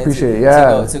know what I'm saying? I appreciate it.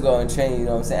 Yeah. To go and train. You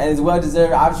know what I'm saying? And it's well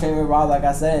deserved. I've trained with Rob, like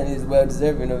I said, and he's well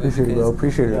deserving of it. Appreciate it, bro.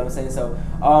 Appreciate it. You know what I'm saying?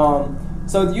 So,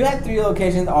 so you had 3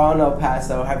 locations all in El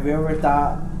Paso. Have you ever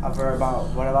thought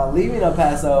about leaving El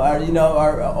Paso,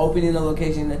 or opening a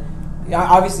location?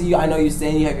 Obviously, I know you're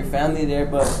saying you have your family there,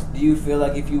 but do you feel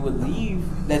like if you would leave,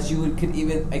 that you could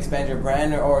even expand your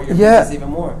brand or your business even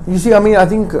more? You see, I mean, I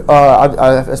think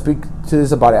I speak to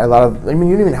this about it a lot of. I mean,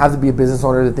 you don't even have to be a business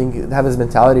owner to have this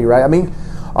mentality, right? I mean,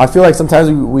 I feel like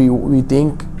sometimes we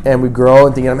think and we grow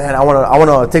and thinking, man, I want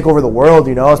to take over the world,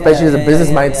 especially as a business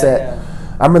mindset. Yeah.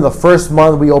 I remember the first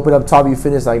month we opened up Top View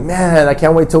Fitness, like, man, I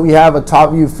can't wait till we have a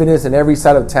Top View Fitness in every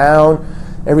side of town,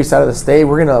 every side of the state.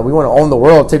 We want to own the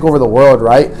world, take over the world,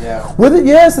 right? Yeah. With it,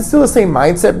 yes, it's still the same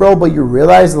mindset, bro, but you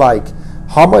realize, like,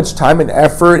 how much time and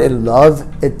effort and love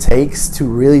it takes to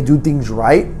really do things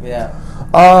right. Yeah.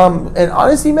 And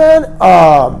honestly, man,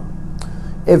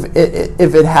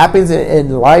 if it happens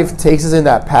and life takes us in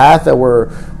that path that we're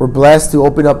blessed to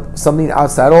open up something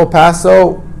outside El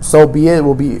Paso, so be it.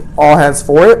 We'll be all hands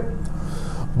for it.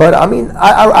 But I mean,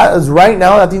 as right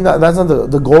now, I think that's not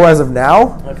the goal as of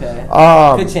now. Okay.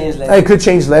 Could change later. It could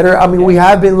change later. I mean, we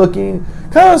have been looking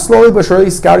kind of slowly but surely,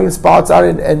 scouting spots out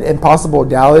in possible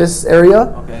Dallas area.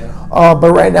 Okay.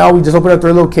 But right now, we just opened up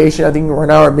 3 location. I think right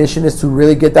now our mission is to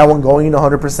really get that one going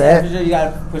 100%. Yeah, for sure, you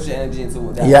gotta push your energy into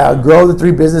that. Yeah, grow the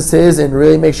 3 businesses and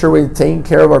really make sure we're taking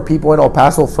care of our people in El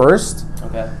Paso first.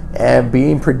 Okay. And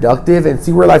being productive and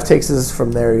see where life takes us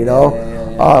from there.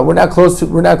 Yeah. We're not close to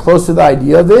the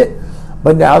idea of it,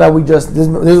 but now that this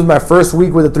was my first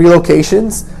week with the 3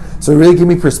 locations, so it really gave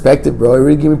me perspective, bro. It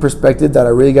really gave me perspective that I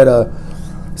really gotta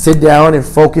sit down and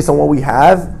focus on what we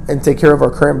have and take care of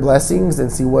our current blessings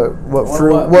and see what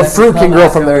fruit can grow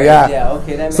from there. Yeah.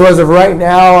 Okay. So as of right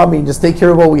now, I mean, just take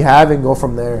care of what we have and go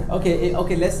from there.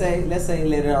 Okay. Let's say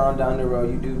later on down the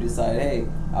road you do decide, hey,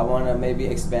 I want to maybe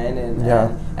expand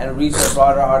and reach a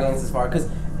broader audience as far, because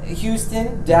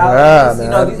Houston,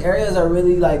 Dallas, these areas are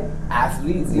really like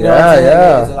athletes. You know what I'm saying?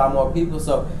 There's a lot more people.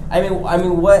 So I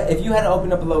mean, what if you had to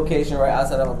open up a location right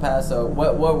outside of El Paso?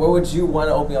 Where would you want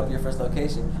to open up your first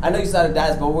location? I know you started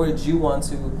Dallas, but where would you want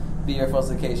to be your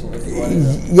first location if you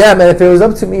wanted to? Yeah, man. If it was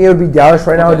up to me, it would be Dallas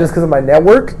right now, just because of my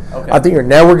network. Okay. I think your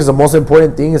network is the most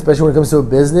important thing, especially when it comes to a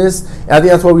business. And I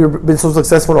think that's why we've been so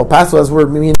successful in El Paso. That's where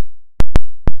me and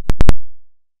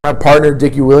my partner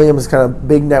Dickie Williams' kind of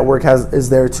big network is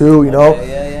there too.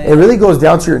 It really goes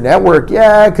down to your network,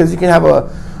 because you can have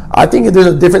I think there's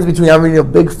a difference between having a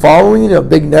big following and a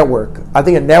big network. I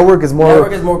think a network is more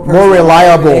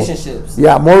reliable. Relationships.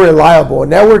 Yeah, more reliable. A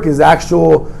network is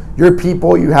your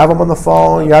people. You have them on the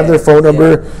phone. You have their phone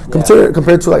number.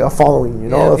 Compared to like a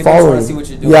following, a following. See what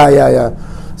you're doing. Yeah.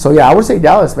 So I would say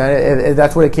Dallas, man. If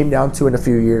that's what it came down to in a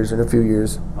few years.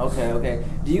 Okay.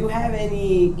 Do you have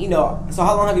any? So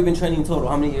how long have you been training total?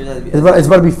 How many years have you? It's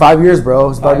about to be 5 years, bro.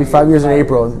 It's about to be 5 years in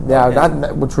April. Yeah,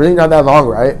 which really not that long,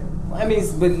 right? I mean,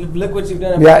 but look what you've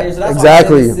done in 5 years. So that's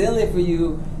exactly. Why it's silly for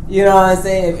you. You know what I'm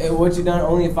saying? If what you've done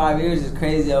only in 5 years is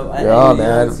crazy. Yeah,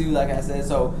 man. Too, like I said,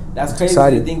 so that's crazy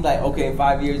to think like, okay, in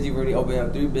 5 years you've already opened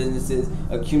up 3 businesses,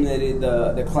 accumulated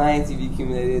the clients you've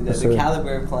accumulated, the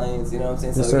caliber of clients. You know what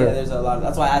I'm saying? So there's a lot.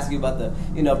 That's why I asked you about the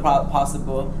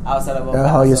possible outside of.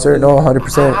 Yes, sir. No,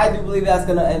 100%. I do believe that's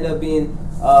gonna end up being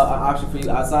an option for you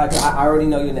outside. Cause I already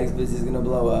know your next business is gonna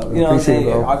blow up. You know what I'm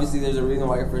saying? Obviously, there's a reason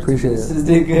why your first business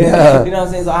did good. Yeah. You know what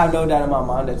I'm saying? So I have no doubt in my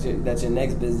mind that your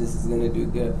next business is gonna do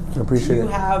good. I appreciate it. Do you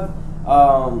have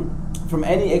from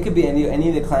any? It could be any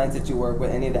of the clients that you work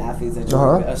with, any of the athletes that you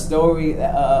work with, a story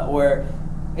or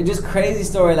a just crazy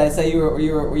story. Like say you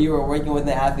were working with an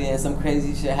athlete and some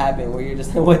crazy shit happened where you're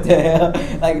just like, what the hell?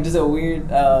 Like just a weird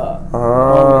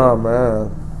moment.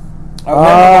 Man.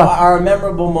 Or a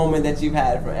memorable moment that you've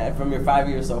had from your 5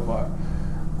 years so far.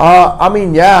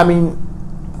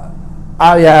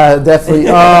 Definitely.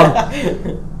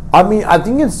 I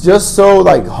think it's just so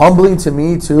like humbling to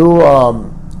me too.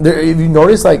 If you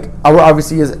notice, like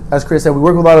obviously as Chris said, we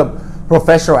work with a lot of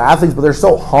professional athletes, but they're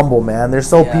so humble, man. They're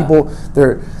so people.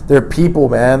 They're people,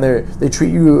 man. They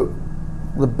treat you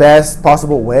the best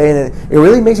possible way, and it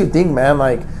really makes you think, man.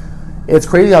 Like it's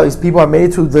crazy how these people have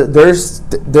made it to their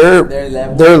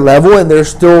level, and they're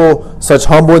still such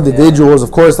humble individuals.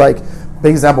 Of course, like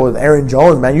big example with Aaron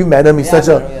Jones, man. You met him. He's such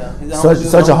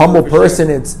a humble person.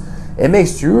 Sure. It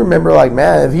makes you remember, like,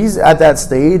 man, if he's at that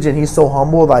stage and he's so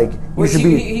humble, like, you should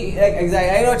be. Exactly.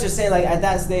 I know what you're saying. Like, at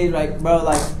that stage, like, bro,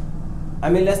 like, I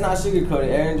mean, let's not sugarcoat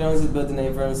it. Aaron Jones has built a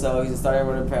name for himself. He's a starting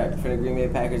running back for the Green Bay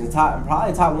Packers, and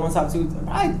probably top 1, top 2,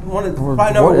 probably number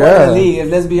 1 in the league. If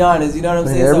let's be honest, you know what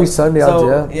I'm saying? Every Sunday out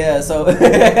there. Yeah, so he's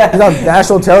on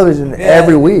national television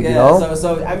every week. You know.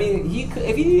 So I mean,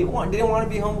 if he didn't want to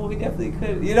be humble, he definitely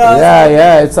could. You know. What I'm saying?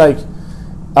 Yeah. It's like,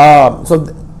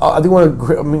 I think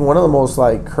one of the most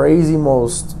like crazy,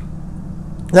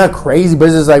 not crazy, but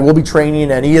it's just like we'll be training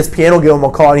and ESPN will give him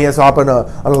a call and he has to hop on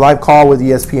a live call with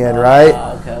ESPN, right?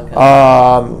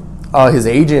 Okay. His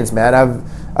agents, man,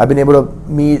 I've been able to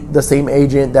meet the same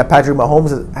agent that Patrick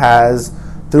Mahomes has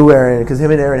through Aaron, because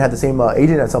him and Aaron had the same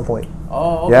agent at some point.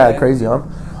 Oh, okay. Yeah, crazy, huh?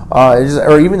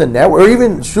 Or even the network, or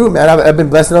even man, I've been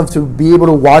blessed enough to be able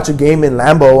to watch a game in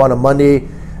Lambeau on a Monday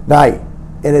night.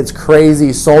 And it's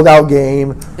crazy, sold out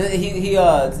game. He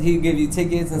give you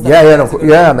tickets and stuff.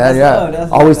 Yeah.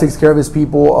 Always takes care of his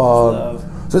people.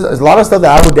 So there's a lot of stuff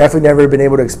that I would definitely never been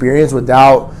able to experience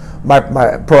without my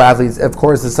pro athletes, of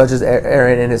course, such as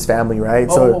Aaron and his family, right?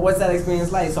 So what's that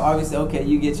experience like? So obviously, okay,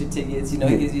 you get your tickets. You know,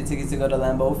 he gives you tickets to go to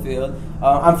Lambeau Field.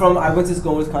 I went to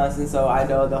school in Wisconsin, so I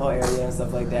know the whole area and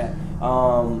stuff like that.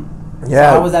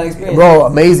 Yeah, so how was that experience? Bro,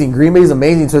 amazing. Green Bay is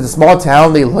amazing. So it's a small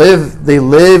town. They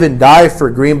live and die for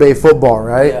Green Bay football,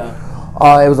 right?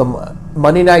 Yeah. It was a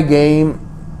Monday night game.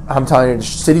 I'm telling you, the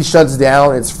city shuts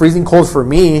down. It's freezing cold for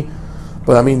me,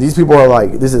 but I mean, these people are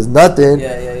like, this is nothing.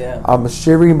 Yeah. I'm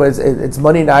shivering, but it's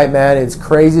Monday night, man. It's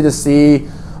crazy to see.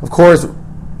 Of course,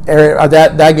 Aaron,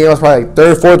 that game was probably like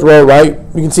third, fourth row, right?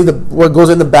 You can see what goes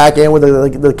in the back end with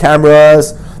the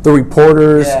cameras, the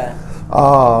reporters. Yeah.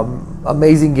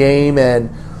 Amazing game, and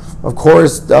of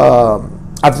course,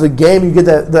 after the game, you get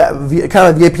the kind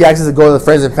of VIP access to go to the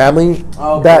friends and family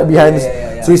behind this.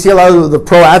 Yeah. So you see a lot of the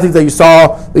pro athletes that you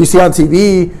see on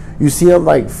TV. You see them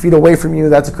like feet away from you.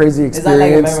 That's a crazy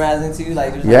experience. Is that like memorizing to you?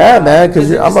 Like, man,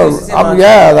 because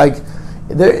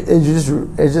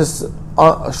it's just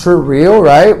surreal,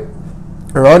 right,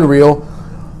 or unreal.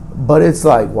 But it's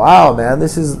like, wow, man,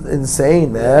 this is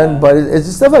insane, man. Yeah. But it's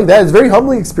just stuff like that. It's a very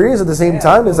humbling experience at the same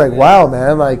time. It's like, wow,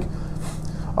 man, like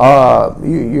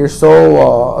you're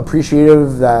so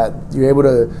appreciative that you're able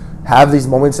to have these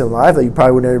moments in life that you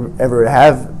probably would never ever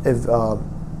have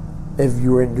if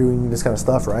you weren't doing this kind of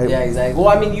stuff, right? Yeah, exactly.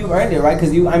 Well, I mean, you earned it, right?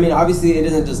 Because obviously, it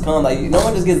doesn't just come. Like, no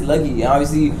one just gets lucky.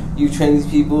 Obviously, you train these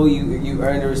people, you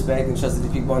earn the respect and trust of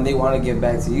these people, and they want to give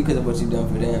back to you because of what you've done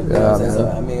for them. You know what I'm saying? So,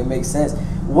 I mean, it makes sense.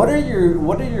 What are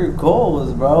your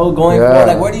goals, bro? Going forward,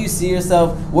 like, where do you see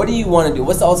yourself? What do you want to do?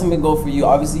 What's the ultimate goal for you?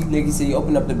 Obviously, like you said, you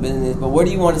opened up the business, but where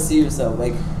do you want to see yourself?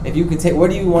 Like, if you could take, where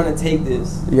do you want to take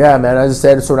this? Yeah, man. As I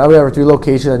said, so now we have our 3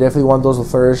 locations. I definitely want those to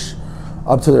flourish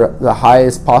up to the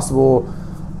highest possible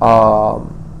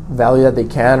value that they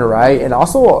can, right? And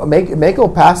also make El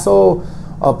Paso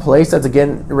a place that's,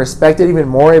 again, respected even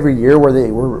more every year,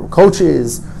 where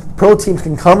coaches, pro teams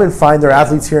can come and find their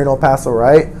athletes here in El Paso,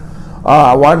 right?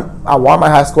 I want my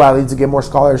high school athletes to get more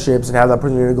scholarships and have the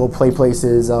opportunity to go play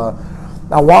places. I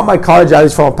want my college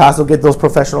athletes from El Paso to get those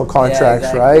professional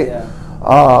contracts, right? Yeah.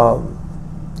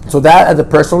 So that at the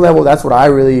personal level, that's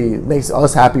what makes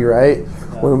us happy, right?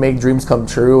 When we make dreams come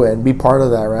true and be part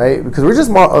of that, right? Because we're just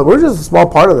a small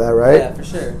part of that, right? Yeah, for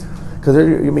sure. Because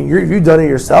you've done it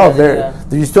yourself.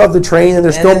 You still have to train, and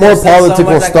there's still more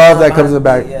political stuff that comes in the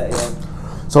back. Yeah.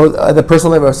 So at the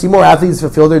personal level, I see more athletes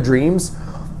fulfill their dreams.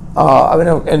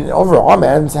 And overall,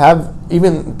 man, to have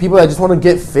even people that just want to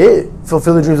get fit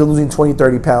fulfill their dreams of losing 20,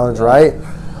 30 pounds, right?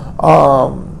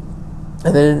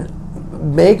 And then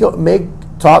make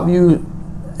Top View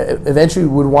eventually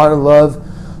would want to love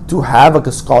to have like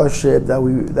a scholarship that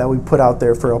we put out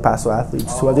there for El Paso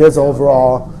athletes to advance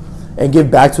overall and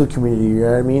give back to the community. You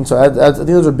know what I mean? So I think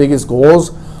those are biggest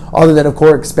goals, other than of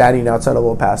course expanding outside of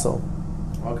El Paso.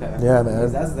 Okay. Yeah, man.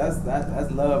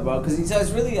 That's love, bro. Because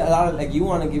it's really a lot of like you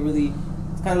want to get really.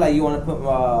 It's kind of like you want to put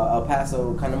El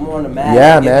Paso kind of more on the map.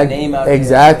 Yeah, and get man. The name out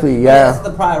exactly. There. Yeah. That's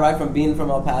the pride, right, from being from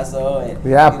El Paso. And,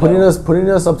 putting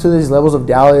us up to these levels of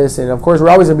Dallas, and of course we're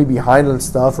always gonna be behind on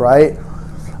stuff, right?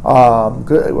 I mean,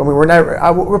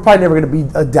 we're probably never going to be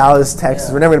a Dallas, Texas.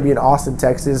 Yeah. We're never going to be in Austin,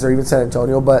 Texas, or even San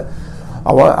Antonio. But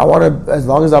I want to, as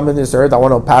long as I'm in this earth, I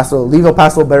want to leave El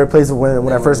Paso a better place than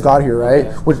when I first got here, right?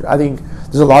 Yeah. Which I think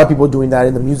there's a lot of people doing that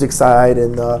in the music side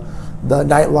and the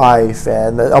nightlife.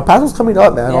 And El Paso's coming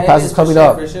up, man. Yeah, El Paso's coming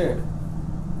up for sure.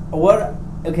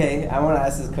 Okay, I want to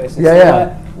ask this question.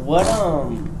 Yeah. What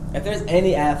if there's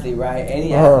any athlete, right?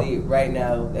 Any athlete right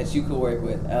now that you could work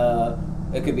with.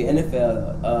 It could be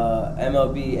NFL,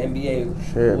 MLB,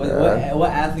 NBA. Shit, what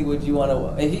athlete would you want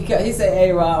to? If he said,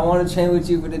 "Hey, Rob, I want to train with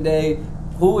you for today.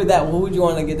 Who would you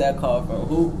want to get that call from?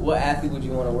 What athlete would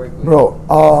you want to work with? Bro,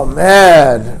 oh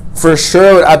man, for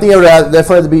sure. I think it would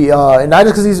definitely have to be, and not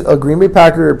just because he's a Green Bay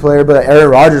Packer player, but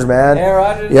Aaron Rodgers, man. Aaron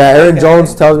Rodgers? Yeah, Aaron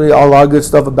Jones tells me a lot of good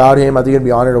stuff about him. I think I'd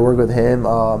be honored to work with him.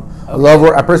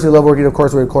 I personally love working, of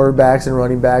course, with quarterbacks and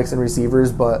running backs and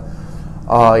receivers, but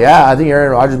yeah, I think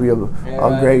Aaron Rodgers would be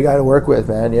a great guy to work with,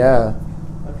 man. Yeah.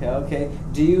 Okay.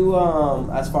 Do you,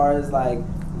 as far as like,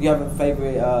 do you have a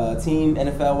favorite team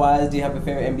NFL-wise? Do you have a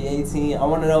favorite NBA team? I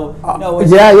want to know.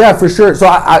 Yeah, for sure. So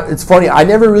it's funny. I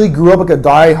never really grew up like a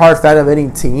die-hard fan of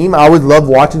any team. I would love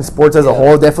watching sports as a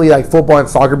whole. Definitely like football and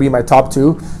soccer being my top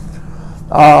two.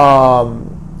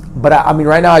 But I mean,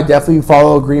 right now I definitely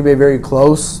follow Green Bay very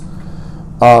close.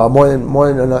 More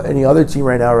than any other team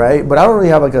right now, right? But I don't really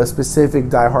have like a specific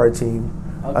die-hard team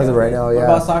as of right now. Yeah.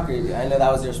 What about soccer? I know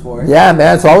that was your sport. Yeah,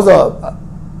 man. So I was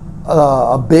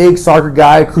a big soccer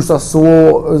guy. Cruz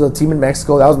Azul was a team in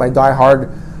Mexico. That was my die-hard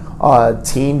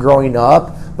team growing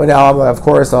up. But now, of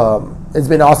course, it's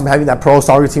been awesome having that pro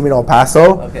soccer team in El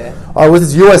Paso. Okay. With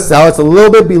this USL, it's a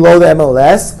little bit below the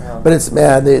MLS, but it's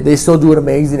they still do an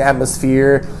amazing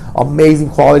atmosphere, amazing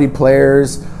quality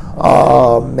players.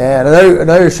 Man,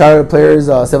 another shout out to players,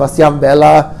 Sebastian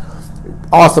Vela,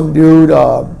 awesome dude.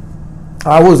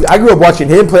 I grew up watching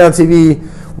him play on TV.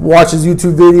 Watch his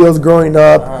YouTube videos growing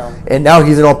up, and now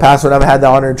he's in El Paso, and I've had the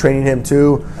honor of training him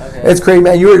too. Okay. It's crazy,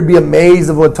 man. You would be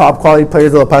amazed of what top quality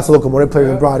players the El Paso Locomotive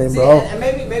players have brought in, bro. And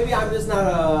maybe I'm just not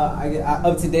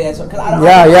up to date because I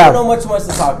don't know much to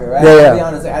soccer, right? To be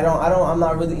honest, I'm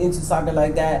not really into soccer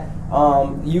like that.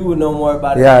 You would know more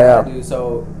about it than I do,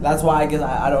 so that's why I guess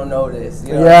I don't know this.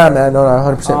 You know? Yeah, man, no,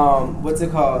 100%. What's it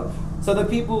called? So the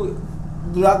people.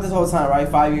 Throughout this whole time, right,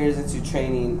 5 years into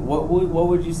training, what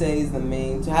would you say is the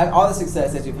main, to have all the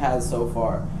success that you've had so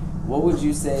far, what would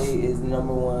you say is the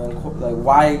number one, like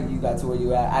why you got to where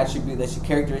you at, attribute, that's your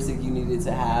characteristic you needed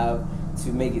to have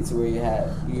to make it to where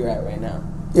you're at right now?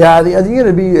 Yeah, I think you're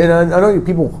going to be, and I know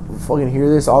people fucking hear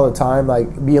this all the time,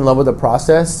 like be in love with the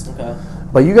process,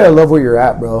 but you got to love where you're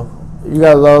at, bro. You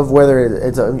got to love whether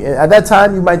it's at that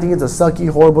time you might think it's a sucky,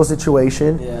 horrible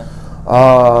situation. Yeah.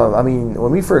 I mean,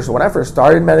 when I first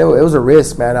started, man, it was a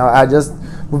risk, man. I just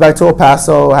moved back to El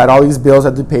Paso, had all these bills I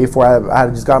had to pay for. I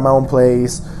had just got my own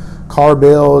place, car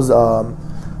bills.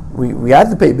 We had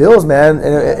to pay bills, man,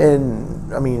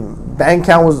 and I mean, bank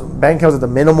account was at the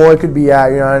minimal it could be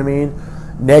at. You know what I mean?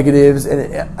 Negatives,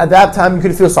 and at that time you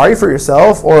could feel sorry for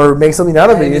yourself or make something out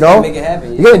of it. You know, make it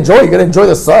happen. You gotta enjoy. You gotta enjoy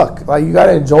the suck. Like you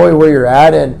gotta enjoy where you're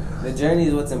at, and the journey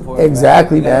is what's important.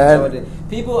 Exactly, man.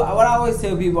 People, what I always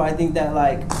tell people, I think that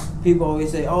like people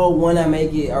always say, "Oh, when I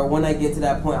make it or when I get to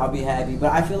that point, I'll be happy."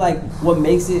 But I feel like what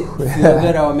makes it feel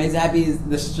good or what makes it happy is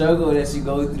the struggle that you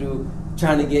go through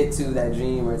trying to get to that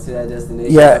dream or to that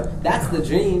destination. Yeah, that's the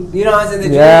dream. You know what I'm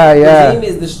saying? The dream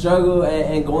is the struggle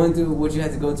and going through what you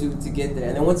had to go to get there.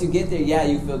 And then once you get there,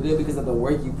 you feel good because of the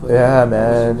work you put in. Yeah,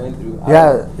 man. What you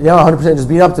went through. 100%. Just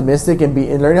being optimistic and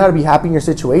learning how to be happy in your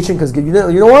situation. Because you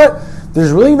know what?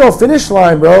 There's really no finish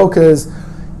line, bro. Because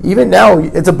even now,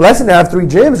 it's a blessing to have 3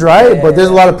 gyms, right? But there's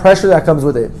a lot of pressure that comes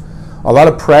with it. A lot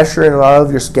of pressure, and a lot of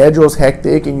your schedule is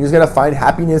hectic, and you just gotta find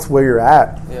happiness where you're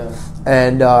at. Yeah.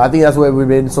 And I think that's why we've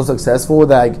been so successful.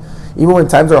 That even when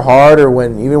times are hard, or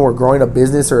when even we're growing a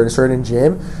business or a certain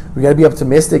gym, we gotta be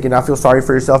optimistic and not feel sorry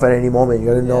for yourself at any moment. You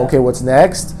gotta know, okay, what's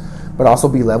next, but also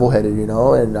be level-headed, you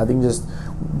know. And I think just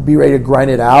be ready to grind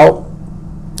it out.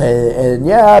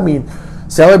 And I mean,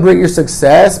 celebrate your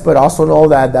success, but also know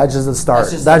that that's just a start.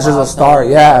 That's just a start.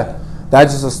 Yeah.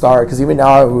 That's just a start, because even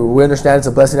now we understand it's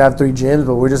a blessing to have 3 gyms,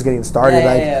 but we're just getting started.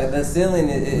 The ceiling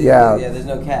is there's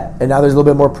no cap. And now there's a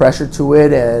little bit more pressure to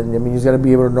it, and I mean, you just got to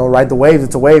be able to ride the wave.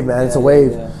 It's a wave, man. It's a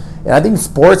wave. And I think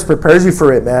sports prepares you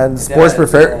for it, man. Sports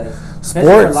prepares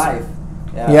for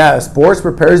life. Sports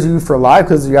prepares you for life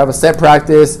because you have a set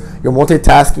practice. You're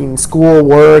multitasking, school,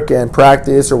 work, and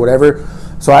practice or whatever.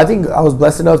 So I think I was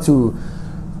blessed enough to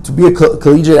be a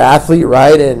collegiate athlete,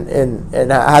 right?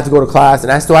 And I had to go to class,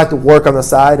 and I still had to work on the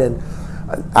side, and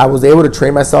I was able to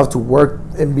train myself to work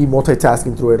and be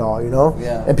multitasking through it all, you know?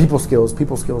 Yeah. And people skills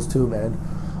too, man.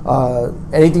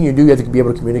 Anything you do, you have to be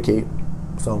able to communicate.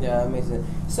 So yeah, that makes sense.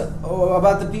 So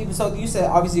about the people, so you said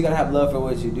obviously you gotta have love for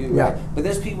what you do, right? But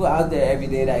there's people out there every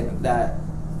day that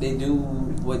they do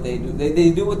what they do.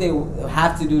 They do what they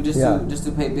have to do just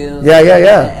to pay bills.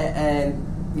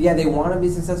 And they want to be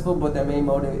successful, but their main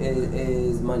motive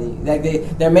is money. Like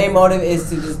their main motive is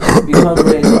to just become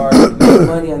rich or make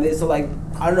money on this. So like,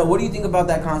 I don't know. What do you think about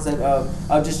that concept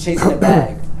of just chasing a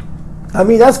bag? I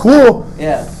mean, that's cool.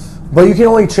 Yeah. But you can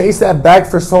only chase that bag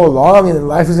for so long, and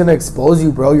life is gonna expose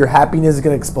you, bro. Your happiness is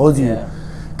gonna expose you. Yeah.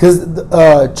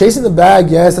 Because chasing the bag,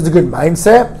 yes, that's a good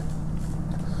mindset.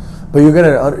 But you're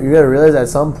gonna realize at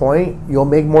some point you'll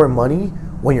make more money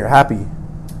when you're happy.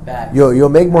 Facts. You'll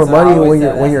make more money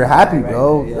when you're happy, right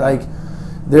bro. there, yeah. Like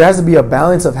there has to be a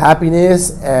balance of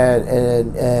happiness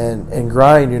and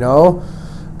grind, you know.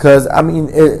 Because I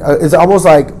mean, it's almost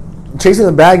like chasing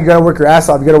the bag. You gotta work your ass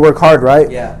off. You gotta work hard,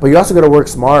 right? Yeah. But you also gotta work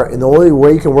smart. And the only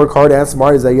way you can work hard and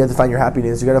smart is that you have to find your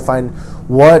happiness. You gotta find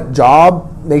what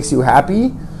job makes you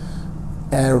happy.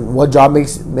 And what job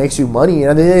makes you money?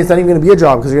 And I think it's not even going to be a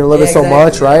job because you're going to love it so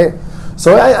much, right?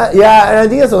 So and I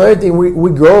think that's another thing.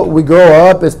 We grow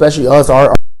up, especially us.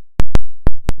 Our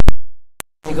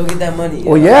go get that money.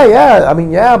 Well, yeah. I mean,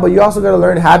 yeah, but you also got to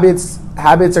learn habits.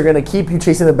 Habits are going to keep you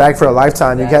chasing the bag for a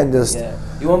lifetime. Exactly. You can't just. Yeah.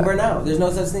 You won't burn out. There's no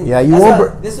such thing. Yeah, you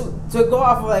won't. To go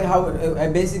off of like how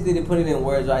basically they put it in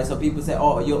words, right? So people say,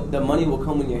 "Oh, the money will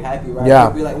come when you're happy," right? Yeah.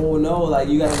 You'll be like, "Well, no, like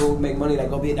you gotta go make money, like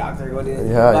go be a doctor, go do."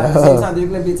 Yeah. But at the same time, there's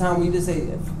gonna be a time where you just say,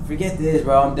 "Forget this,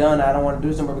 bro. I'm done. I don't want to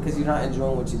do something," because you're not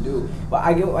enjoying what you do. But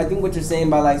I think what you're saying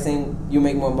by like saying you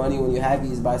make more money when you're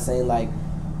happy is by saying like,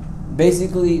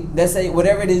 basically, let's say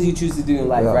whatever it is you choose to do in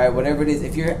life, right? Whatever it is,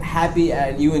 if you're happy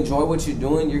and you enjoy what you're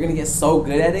doing, you're gonna get so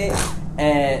good at it.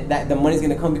 And that the money's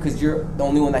gonna come because you're the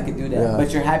only one that can do that. Yeah.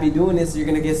 But you're happy doing this, so you're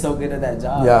gonna get so good at that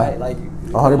job, right? Like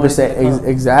 100%,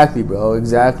 exactly, bro,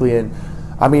 exactly. And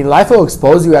I mean, life will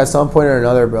expose you at some point or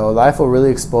another, bro. Life will really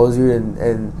expose you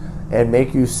and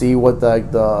make you see what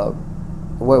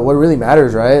what really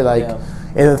matters, right? Like,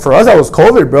 and for us, that was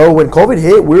COVID, bro. When COVID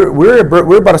hit,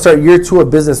 we're about to start year 2 of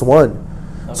business 1,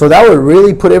 so that would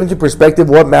really put it into perspective.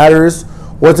 What matters?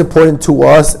 What's important to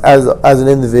us as an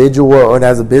individual and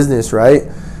as a business, right?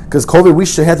 Because COVID, we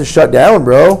had to shut down,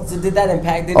 bro. So did that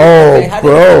impact? How did it impact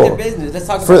their business? Let's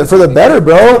talk about for the better,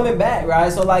 bro. Coming back,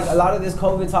 right? So like a lot of this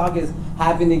COVID talk is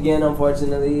happening again,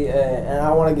 unfortunately, and I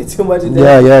don't want to get too much into it.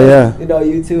 Yeah. You know,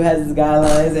 YouTube has its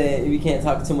guidelines, and we can't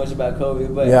talk too much about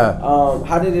COVID. But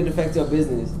how did it affect your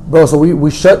business, bro? So we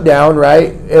shut down,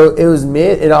 right? It was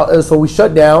so we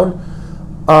shut down.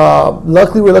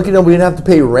 Luckily, we're lucky enough we didn't have to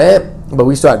pay rent. But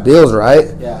we still had bills,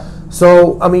 right? Yeah.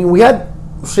 So, I mean, we had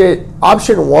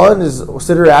option 1 is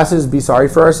sit our asses, be sorry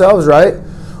for ourselves, right?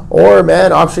 Or,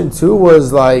 man, option 2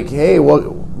 was like, hey,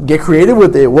 well, get creative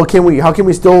with it. How can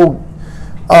we still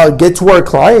get to our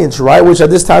clients, right? Which at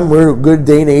this time, we're a good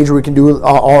day and age where we can do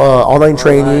online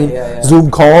training,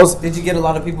 Zoom calls. Did you get a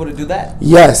lot of people to do that?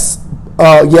 Yes.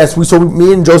 Yes.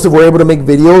 Me and Joseph were able to make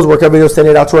videos, workout videos, send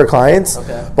it out to our clients.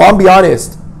 Okay. But I'll be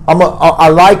honest. I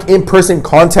like in-person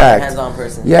contact. Hands-on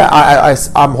person. Yeah,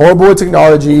 I'm horrible with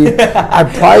technology. I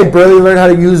probably barely learned how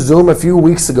to use Zoom a few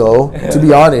weeks ago, to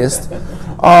be honest.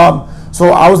 So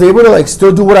I was able to like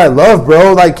still do what I love,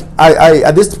 bro. Like I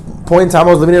at this point in time,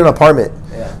 I was living in an apartment.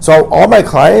 Yeah. So all my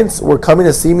clients were coming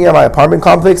to see me at my apartment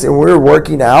complex, and we were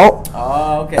working out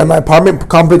at my apartment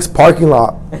complex parking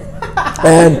lot.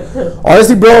 And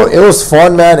honestly, bro, it was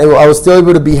fun, man. I was still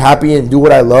able to be happy and do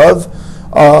what I love.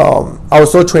 I was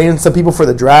still training some people for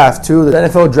the draft too. The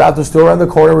NFL draft was still around the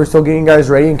corner. We're still getting guys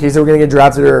ready in case they were going to get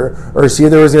drafted or see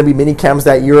if there was going to be mini camps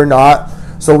that year or not.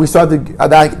 So we started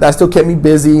that still kept me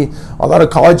busy. A lot of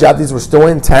college athletes were still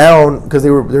in town because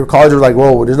their college was like,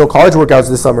 whoa, there's no college workouts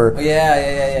this summer.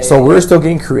 Yeah. So we're still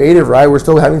getting creative, right? We're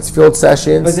still having field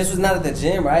sessions. But this was not at the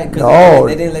gym, right? No,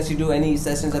 they didn't let you do any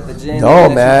sessions at the gym. No,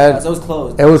 man. So it was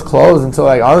closed. It was closed until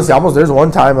like honestly, almost there's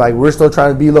one time like we're still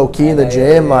trying to be low key in the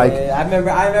gym. I remember.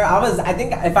 I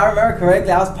think if I remember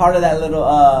correctly, I was part of that little.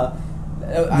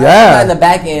 In the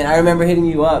back end, I remember hitting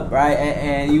you up, right?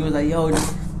 And you was like, yo,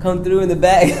 just come through in the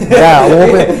back.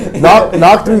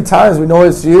 Knock 3 times. We know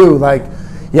it's you. Like,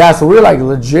 so we were like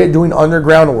legit doing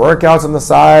underground workouts on the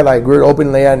side. Like we were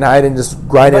open late at night and just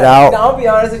grind it out. I'll be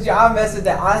honest with you. I messed with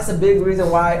that. That's a big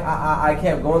reason why I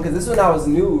kept going, because this one I was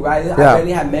new, right? I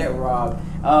really had met Rob.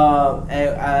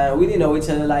 And we didn't know each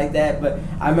other like that, but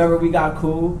I remember we got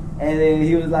cool, and then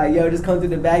he was like, yo, just come through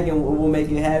the back and we'll make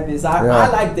it happen. So I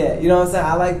like that, you know what I'm saying?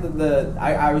 I like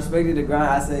I respected the grind.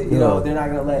 I said, you know, they're not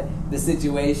gonna let the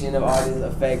situation of artists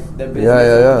affect their business what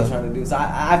they're trying to do. So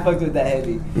I fucked with that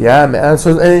heavy. Yeah, man.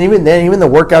 So and even then, even the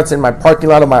workouts in my parking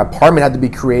lot of my apartment had to be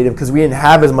creative because we didn't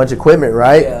have as much equipment,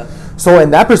 right? Yeah. So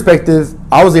in that perspective,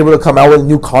 I was able to come out with a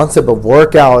new concept of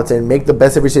workouts and make the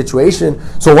best of every situation.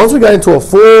 So once we got into a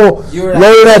full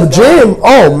loaded up gym,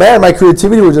 oh man, my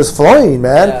creativity was just flowing,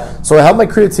 man. Yeah. So I helped my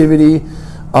creativity.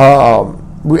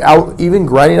 Even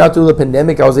grinding out through the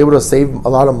pandemic, I was able to save a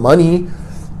lot of money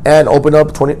and open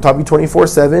up Toppy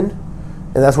 24/7,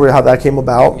 and that's how that came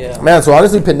about. Yeah. Man, so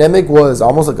honestly, pandemic was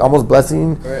almost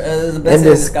blessing in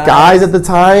disguise at the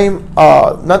time.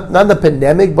 Not the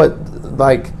pandemic, but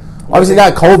like Obviously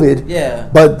not COVID. Yeah.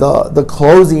 But the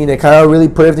closing, it kind of really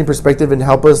put everything in perspective and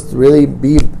help us really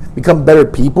become better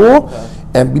people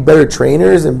and be better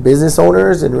trainers and business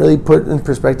owners and really put in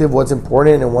perspective what's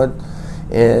important and what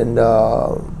and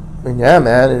yeah,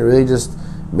 man, it really just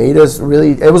made us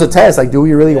really. It was a test. Like, do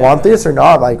we really want this or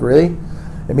not? Like, really,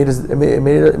 it made us. It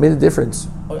made a difference.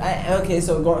 Okay,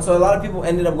 so a lot of people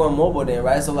ended up going mobile then,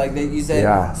 right? So like you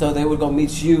said, so they would go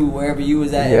meet you wherever you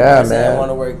was at, man, and want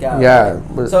to work out. Yeah.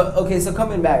 Right? So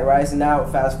coming back, right? So now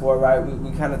fast forward, right?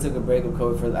 We kind of took a break of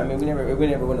COVID for. I mean, we never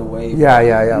went away.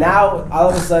 Yeah. Now all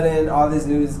of a sudden, all this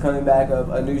news is coming back of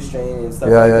a new strain and stuff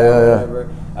whatever.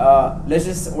 Let's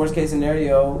just worst case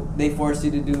scenario, they forced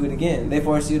you to do it again. They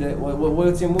forced you to.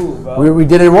 What's your move, bro? We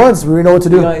did it once. We know what to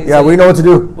do. We know what to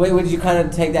do. Wait, would you kind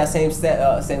of take that same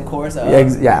same course?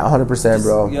 Yeah, 100%,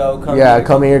 bro.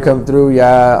 Come through.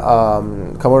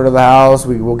 Come over to the house.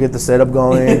 We'll get the setup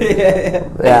going.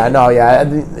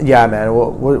 Yeah, man.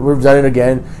 We've done it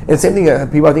again. And same thing.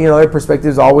 People, I think, in other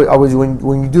perspectives, always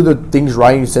when you do the things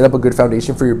right and you set up a good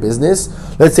foundation for your business.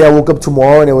 Let's say I woke up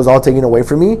tomorrow and it was all taken away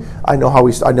from me. I know how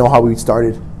we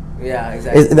started. Yeah,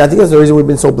 exactly. And I think that's the reason we've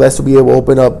been so blessed to be able to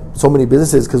open up so many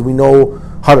businesses, because we know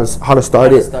how to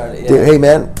start it. Hey,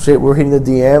 man, we're hitting the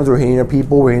DMs, we're hitting our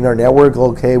people, we're hitting our network.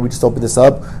 Okay, we just opened this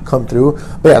up, come through.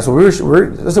 But yeah, so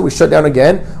we shut down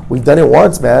again. We've done it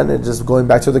once, man, and just going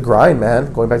back to the grind,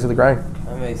 man. Going back to the grind.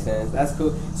 That makes sense. That's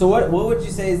cool. So what would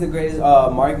you say is the greatest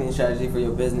marketing strategy for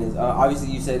your business? Obviously,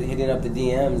 you said hitting up the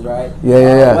DMs, right?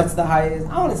 Yeah. What's the highest? I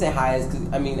don't want to say highest,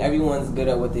 because I mean everyone's good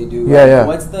at what they do. Right? Yeah.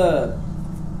 What's the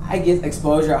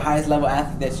exposure, highest level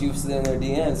athlete that you've seen in their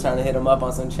DMs trying to hit them up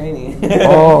on some training?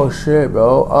 Oh shit,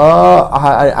 bro.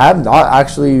 I'm not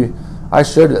actually. I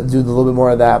should do a little bit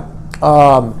more of that.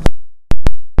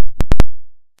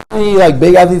 Like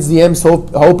big athletes DMs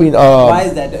hoping. Why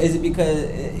is that? Is it because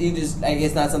you just like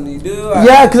it's not something you do? Or?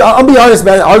 Yeah, because I'll be honest,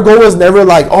 man. Our goal was never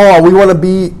like, oh, we want to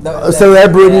be a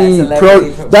celebrity pro.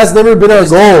 That's never been our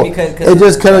goal. It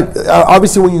just kind of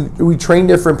obviously when we train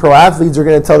different pro athletes, they're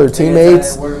gonna tell their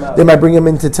teammates. They might bring them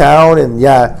into town, and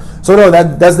yeah. So no,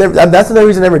 that's another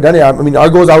reason I've never done it. I mean, our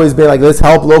goal's always been like, let's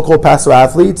help local El Paso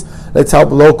athletes. Let's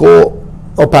help local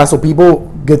El Paso people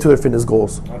get to their fitness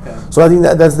goals. Okay. So I think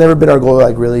that's never been our goal,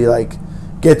 like really like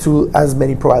get to as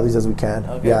many pro athletes as we can.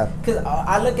 Okay. Yeah. Because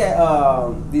I look at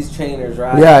these trainers,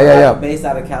 right? Yeah. Based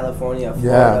out of California,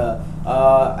 Florida.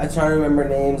 Yeah. I'm trying to remember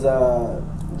names.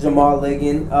 Jamal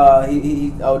Ligon,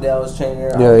 he Odell's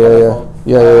trainer.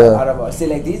 See,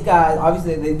 like these guys,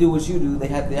 obviously they do what you do. They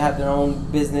have their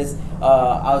own business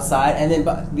outside, and then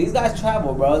these guys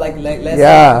travel, bro. Like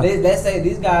let's say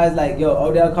these guys like, yo,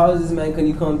 Odell calls this man, can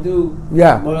you come through?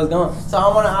 Yeah, what's going? So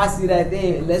I want to ask you that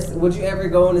thing. Would you ever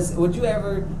go on? Would you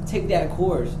ever take that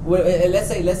course? Let's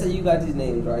say you got these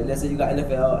names, right? Let's say you got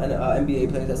NFL and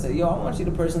NBA players that say, yo, I want you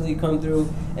to personally come through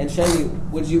and train you.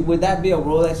 Would that be a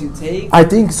role that you take? I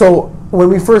think so. When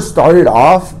we first started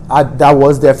off, that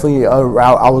was definitely a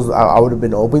route I would have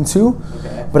been open to.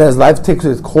 Okay. But as life takes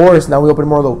its course, now we open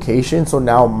more locations. So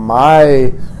now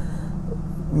my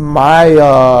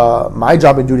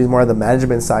job and duty is more on the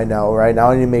management side now. Right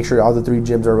now, I need to make sure all the 3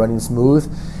 gyms are running smooth,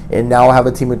 and now I have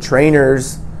a team of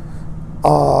trainers.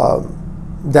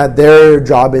 That their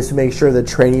job is to make sure the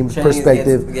training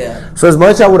perspective. So as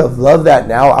much as I would have loved that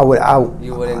now,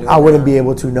 I wouldn't be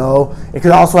able to know. It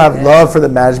could also have love for the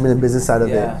management and business side of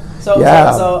it. So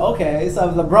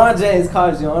LeBron James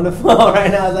calls you on the phone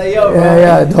right now. It's like, yo, bro.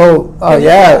 Yeah, dope.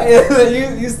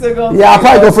 You still go? Yeah, I'll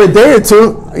probably go for a day or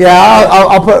two. Yeah,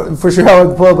 I'll put for sure.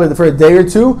 I'll pull up for a day or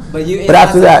two. But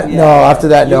after that, no. After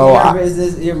that, no.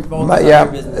 You're focused on your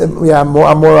business. Yeah, I'm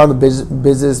more on the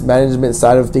business management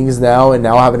side of things now, and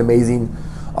now I have an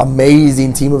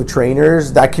amazing team of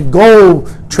trainers that could go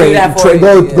train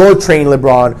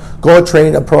LeBron, go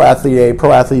train a pro athlete A,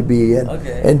 pro athlete B,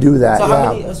 and do that.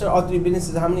 So all 3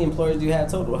 businesses, how many employees do you have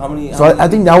total? I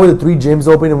think now with the 3 gyms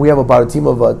open, and we have about a team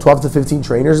of 12 to 15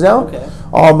 trainers now. Okay.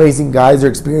 All amazing guys. They're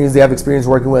experienced. They have experience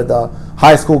working with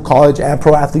high school, college, and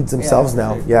pro athletes themselves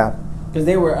now. Sure. Yeah. Because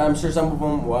I'm sure some of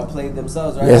them played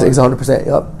themselves, right? Yes, 100%.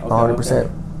 Yep, 100%. Okay.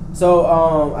 So,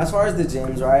 as far as the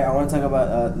gyms, right? I want to talk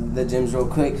about the gyms real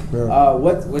quick. Yeah.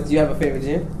 What do you have a favorite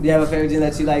gym? Do you have a favorite gym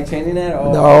that you like training at?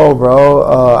 Or? No,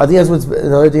 bro. I think that's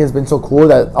another thing that's been so cool,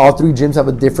 that all 3 gyms have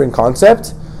a different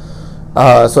concept.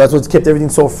 So that's what's kept everything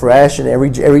so fresh. And every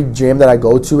gym that I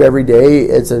go to every day,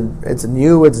 it's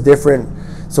new, it's different.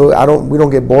 So we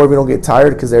don't get bored, we don't get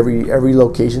tired, because every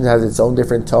location has its own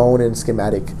different tone and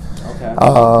schematic. Okay.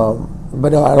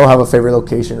 But no, I don't have a favorite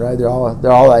location, right? They're all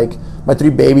like my 3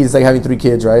 babies. It's like having 3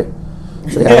 kids, right?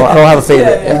 So yeah, I don't have a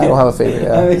favorite. I don't have a favorite.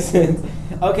 Yeah. That makes sense.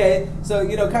 Okay, so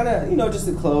kind of just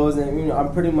to close, and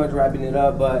I'm pretty much wrapping it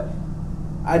up, but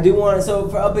I do want so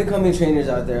for up and coming trainers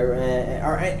out there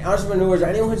or entrepreneurs or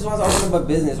anyone who just wants to open up a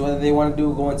business, whether they want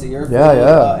to go into your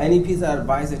field, any piece of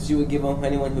advice that you would give them,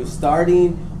 anyone who's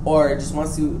starting or just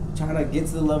wants to try to get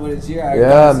to the level that you're at.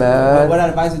 Yeah, man. What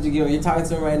advice would you give them? You're talking to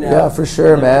them right now. Yeah, for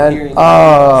sure, man.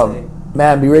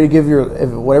 Man, be ready to give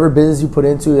whatever business you put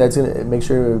into. That's gonna make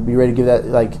sure be ready to give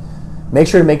that make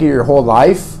sure to make it your whole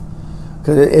life,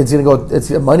 because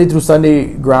it's a Monday through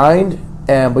Sunday grind.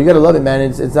 But you gotta love it, man.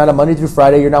 It's not a Monday through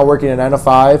Friday. You're not working a 9 to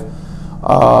 5.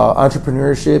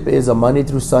 Entrepreneurship is a Monday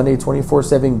through Sunday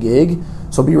 24/7 gig.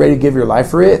 So be ready to give your life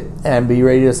for it, and be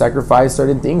ready to sacrifice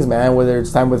certain things, man. Whether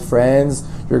it's time with friends,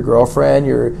 your girlfriend,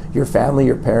 your family,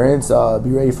 your parents. Be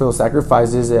ready for those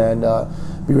sacrifices, and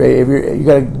be ready. You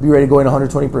gotta be ready to go in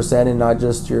 120% and not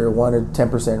just your 1 or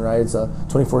 10%. Right? It's a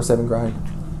 24/7 grind.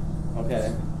 Okay.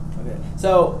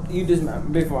 So you just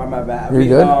before my bad. You're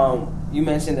good. You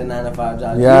mentioned the 9 to 5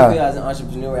 job. Yeah. Do you feel as an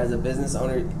entrepreneur, as a business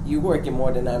owner, you working more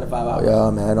than 9 to 5 hours? Yeah,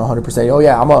 man, 100%. Oh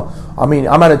yeah, I'm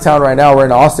out of town right now. We're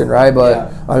in Austin, right?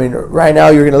 But I mean, right now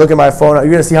you're gonna look at my phone.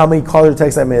 You're gonna see how many calls or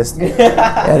texts I missed,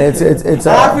 and it's.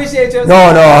 I appreciate you. No,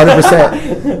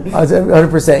 100%,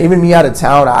 100%. Even me out of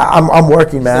town, I'm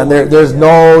working, man. There's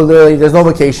no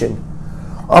vacation.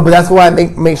 But that's why I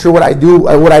make sure what I do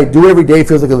every day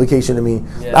feels like a vacation to me.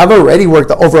 Yeah. I've already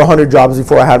worked over 100 jobs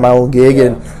before I had my own gig,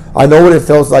 and I know what it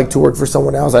feels like to work for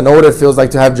someone else. I know what it feels like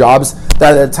to have jobs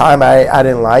that at the time I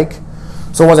didn't like.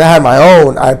 So once I had my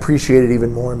own, I appreciate it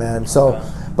even more, man. So,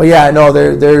 but yeah, I know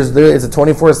it's a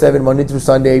 24/7 Monday through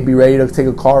Sunday. Be ready to take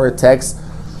a call or a text.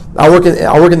 I work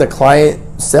in the client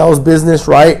sales business,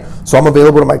 right? So I'm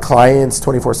available to my clients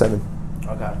 24/7.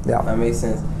 Okay. Yeah. That makes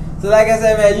sense. So like I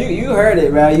said, man, you heard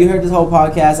it, man. You heard this whole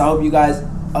podcast. I hope you guys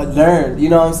learned. You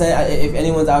know what I'm saying? If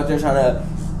anyone's out there trying to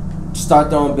start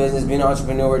their own business, be an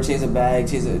entrepreneur, chase a bag,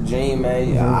 chase a dream,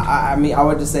 man. I mean, I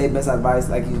would just say best advice,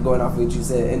 like he's going off what you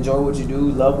said. Enjoy what you do,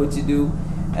 love what you do,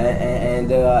 and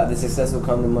the success will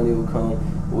come, the money will come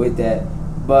with that.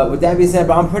 But with that being said,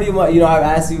 bro, I'm pretty much, I've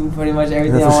asked you pretty much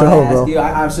everything I want to ask you.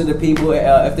 I'm sure the people,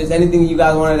 if there's anything you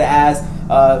guys wanted to ask,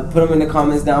 put them in the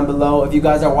comments down below. If you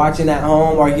guys are watching at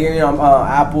home or hearing on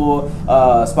Apple,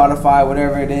 Spotify,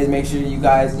 whatever it is, make sure you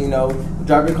guys,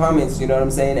 drop your comments, you know what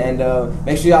I'm saying? And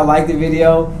make sure y'all like the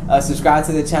video. Subscribe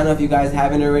to the channel if you guys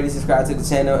haven't already subscribed to the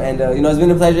channel. And, it's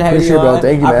been a pleasure having you on. Bro.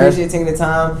 Thank you, man. I appreciate taking the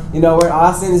time. We're in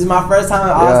Austin. This is my first time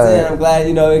in Austin, and I'm glad,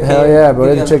 Hell yeah,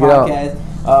 bro. Check it out.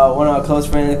 One of our close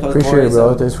friends, appreciate it,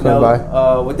 bro. Thanks for coming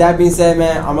by. With that being said,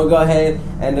 man, I'm gonna go ahead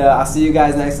and I'll see you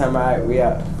guys next time. All right, we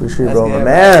out. Appreciate it, bro.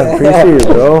 Man, appreciate it,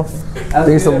 bro.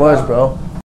 Thanks so much, bro.